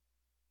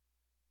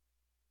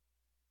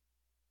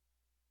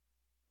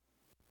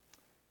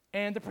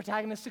 And the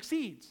protagonist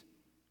succeeds.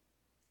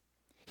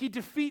 He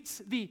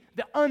defeats the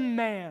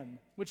unman,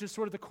 which is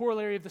sort of the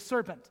corollary of the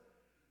serpent,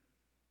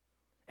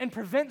 and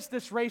prevents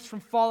this race from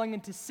falling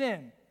into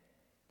sin,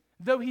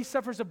 though he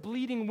suffers a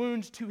bleeding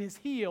wound to his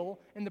heel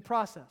in the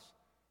process.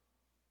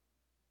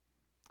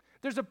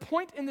 There's a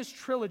point in this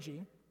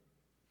trilogy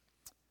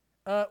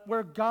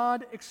where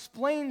God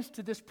explains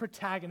to this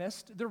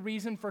protagonist the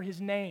reason for his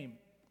name.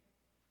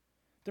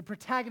 The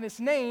protagonist's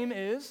name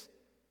is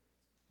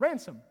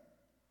Ransom.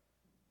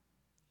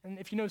 And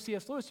if you know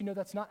C.S. Lewis, you know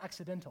that's not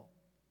accidental.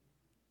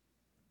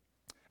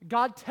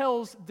 God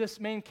tells this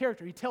main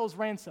character, he tells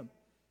Ransom,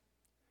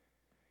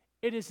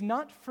 it is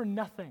not for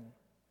nothing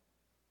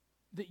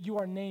that you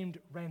are named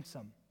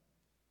Ransom.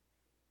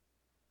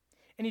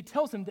 And he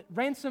tells him that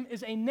ransom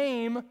is a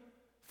name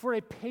for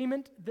a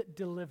payment that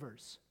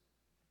delivers.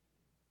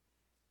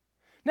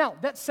 Now,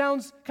 that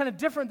sounds kind of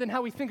different than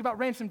how we think about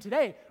ransom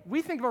today.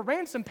 We think of a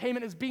ransom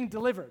payment as being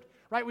delivered,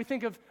 right? We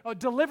think of,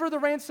 deliver the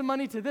ransom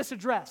money to this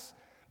address.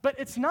 But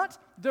it's not,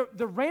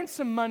 the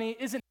ransom money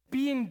isn't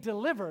being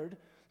delivered.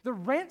 The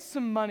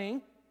ransom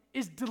money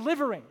is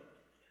delivering,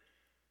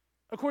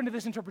 according to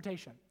this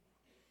interpretation.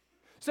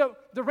 So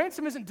the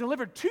ransom isn't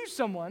delivered to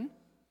someone,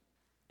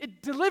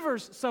 it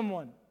delivers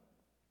someone.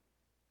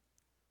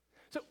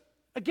 So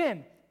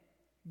again,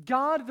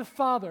 God the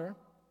Father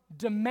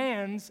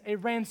demands a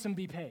ransom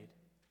be paid.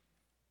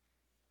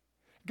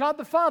 God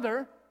the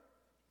Father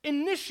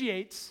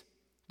initiates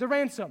the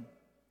ransom.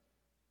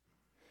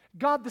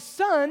 God the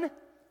Son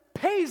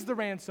pays the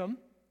ransom.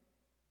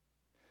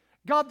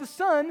 God the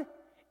Son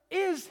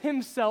is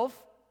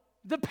himself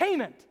the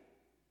payment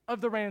of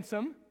the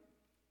ransom.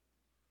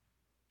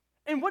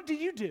 And what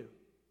do?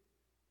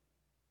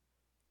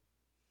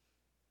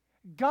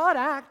 God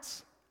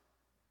acts,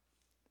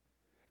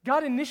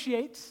 God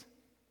initiates,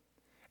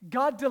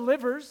 God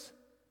delivers,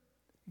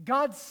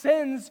 God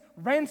sends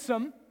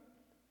ransom,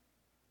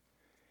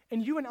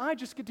 and you and I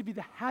just get to be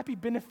the happy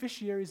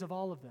beneficiaries of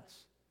all of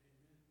this.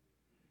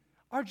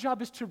 Our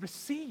job is to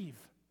receive,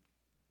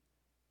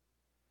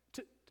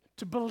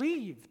 to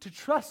believe, to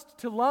trust,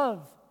 to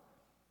love.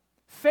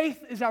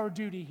 Faith is our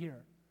duty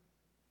here.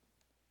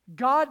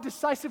 God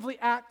decisively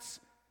acts,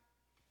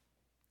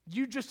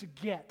 you just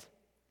get.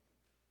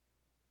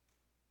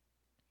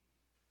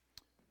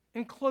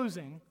 In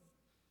closing,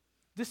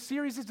 this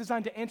series is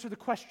designed to answer the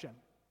question,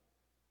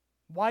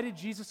 why did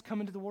Jesus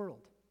come into the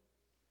world?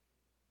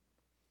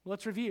 Well,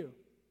 let's review.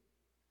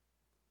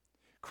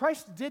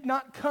 Christ did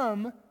not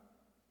come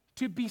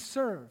to be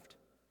served.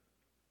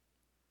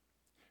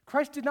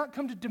 Christ did not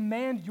come to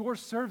demand your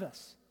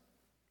service.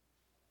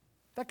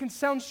 That can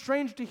sound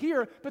strange to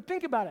hear, but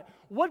think about it.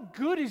 What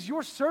good is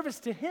your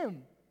service to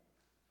him?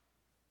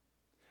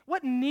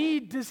 What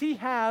need does he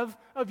have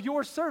of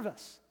your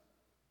service?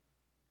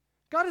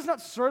 God is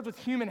not served with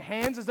human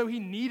hands as though he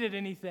needed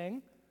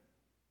anything.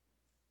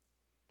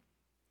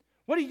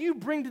 What do you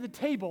bring to the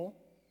table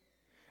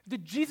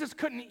that Jesus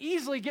couldn't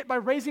easily get by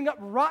raising up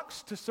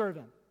rocks to serve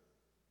him?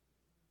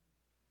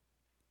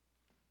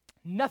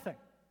 Nothing.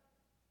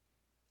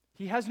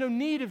 He has no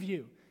need of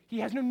you. He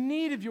has no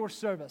need of your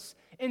service.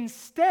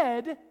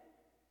 Instead,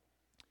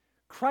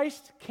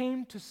 Christ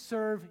came to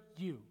serve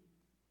you.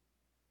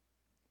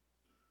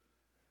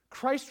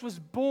 Christ was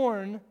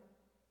born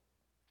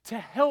to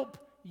help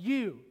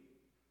you.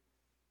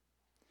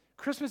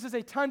 Christmas is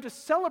a time to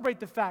celebrate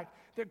the fact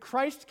that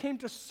Christ came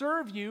to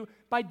serve you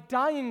by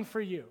dying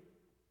for you.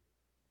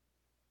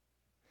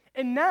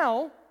 And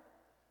now,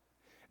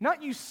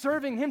 not you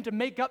serving him to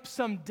make up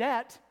some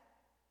debt,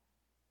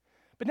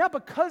 but now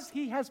because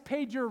he has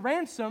paid your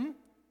ransom,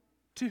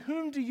 to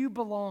whom do you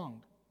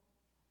belong?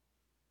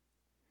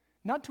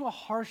 Not to a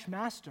harsh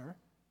master.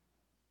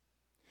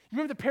 You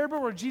remember the parable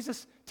where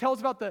Jesus tells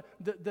about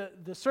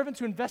the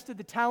servants who invested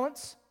the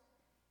talents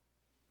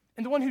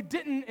and the one who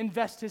didn't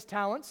invest his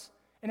talents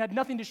and had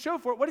nothing to show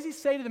for it? What does he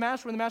say to the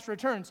master when the master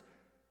returns?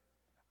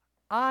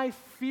 I,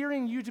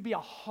 fearing you to be a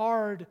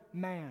hard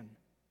man,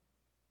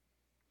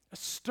 a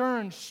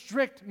stern,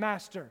 strict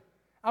master,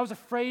 I was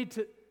afraid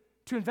to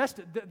invest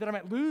it, that I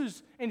might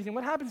lose anything.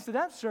 What happens to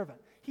that servant?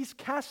 He's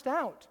cast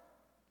out.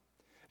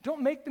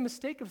 Don't make the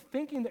mistake of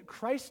thinking that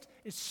Christ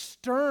is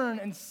stern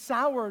and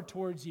sour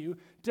towards you,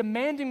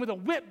 demanding with a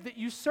whip that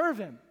you serve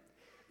him.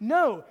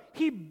 No,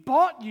 he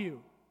bought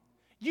you.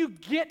 You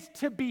get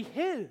to be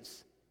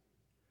his.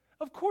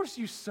 Of course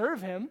you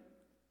serve him.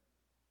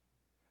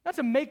 Not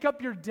to make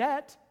up your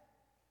debt,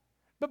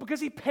 but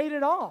because he paid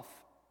it off.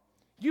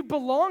 You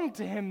belong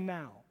to him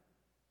now.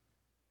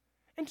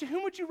 And to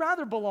whom would you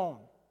rather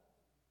belong?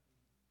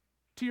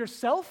 To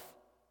yourself?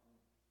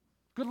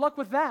 Good luck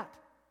with that.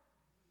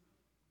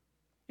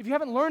 If you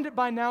haven't learned it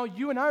by now,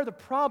 you and I are the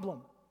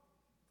problem.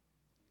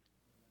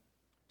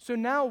 So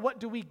now what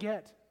do we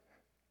get?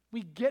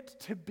 We get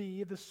to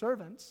be the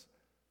servants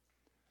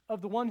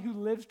of the one who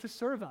lives to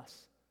serve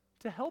us,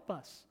 to help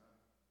us,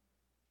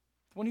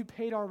 the one who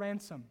paid our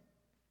ransom.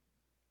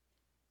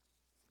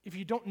 If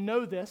you don't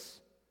know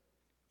this,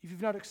 if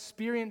you've not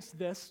experienced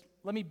this,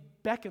 let me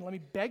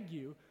beg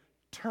you,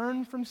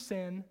 turn from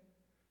sin,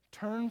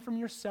 turn from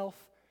yourself,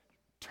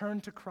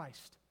 turn to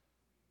Christ.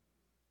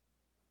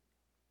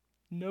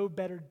 No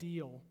better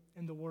deal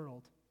in the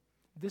world.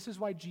 This is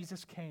why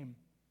Jesus came.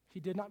 He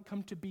did not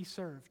come to be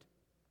served.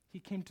 He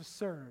came to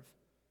serve.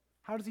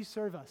 How does he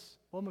serve us?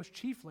 Well, most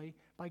chiefly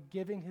by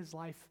giving his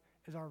life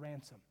as our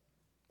ransom,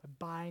 by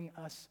buying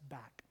us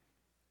back.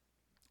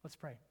 Let's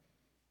pray.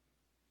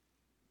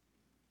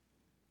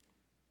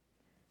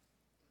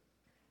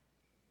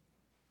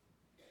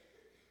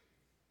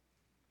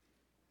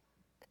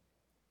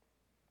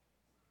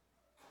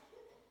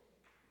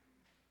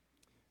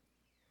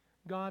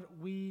 God,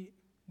 we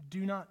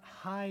do not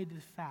hide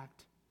the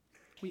fact.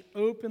 We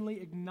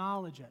openly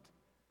acknowledge it.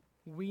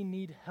 We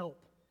need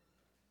help.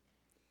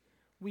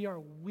 We are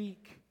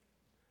weak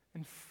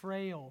and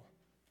frail.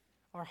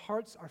 Our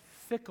hearts are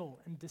fickle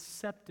and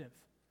deceptive.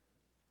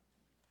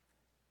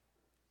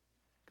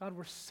 God,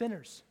 we're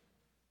sinners.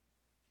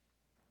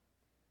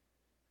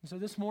 And so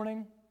this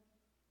morning,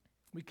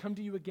 we come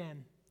to you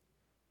again,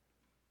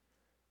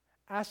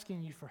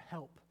 asking you for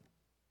help.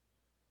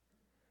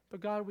 But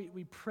God,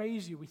 we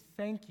praise you, we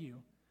thank you.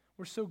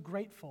 We're so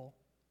grateful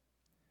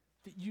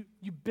that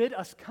you bid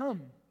us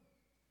come.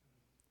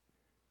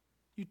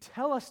 You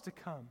tell us to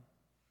come.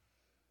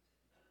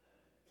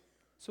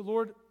 So,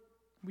 Lord,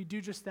 we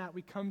do just that.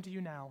 We come to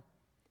you now,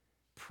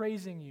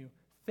 praising you,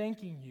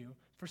 thanking you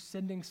for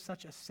sending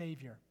such a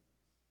Savior,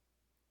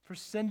 for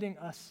sending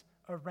us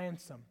a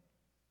ransom.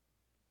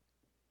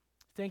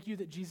 Thank you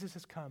that Jesus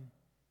has come.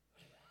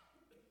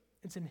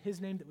 It's in his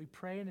name that we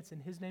pray, and it's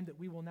in his name that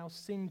we will now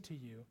sing to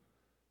you.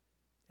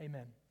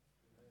 Amen.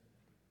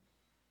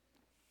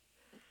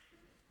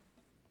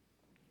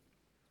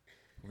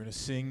 We're going to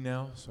sing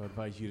now, so I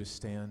invite you to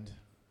stand,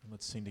 and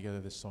let's sing together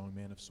this song,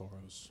 Man of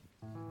Sorrows.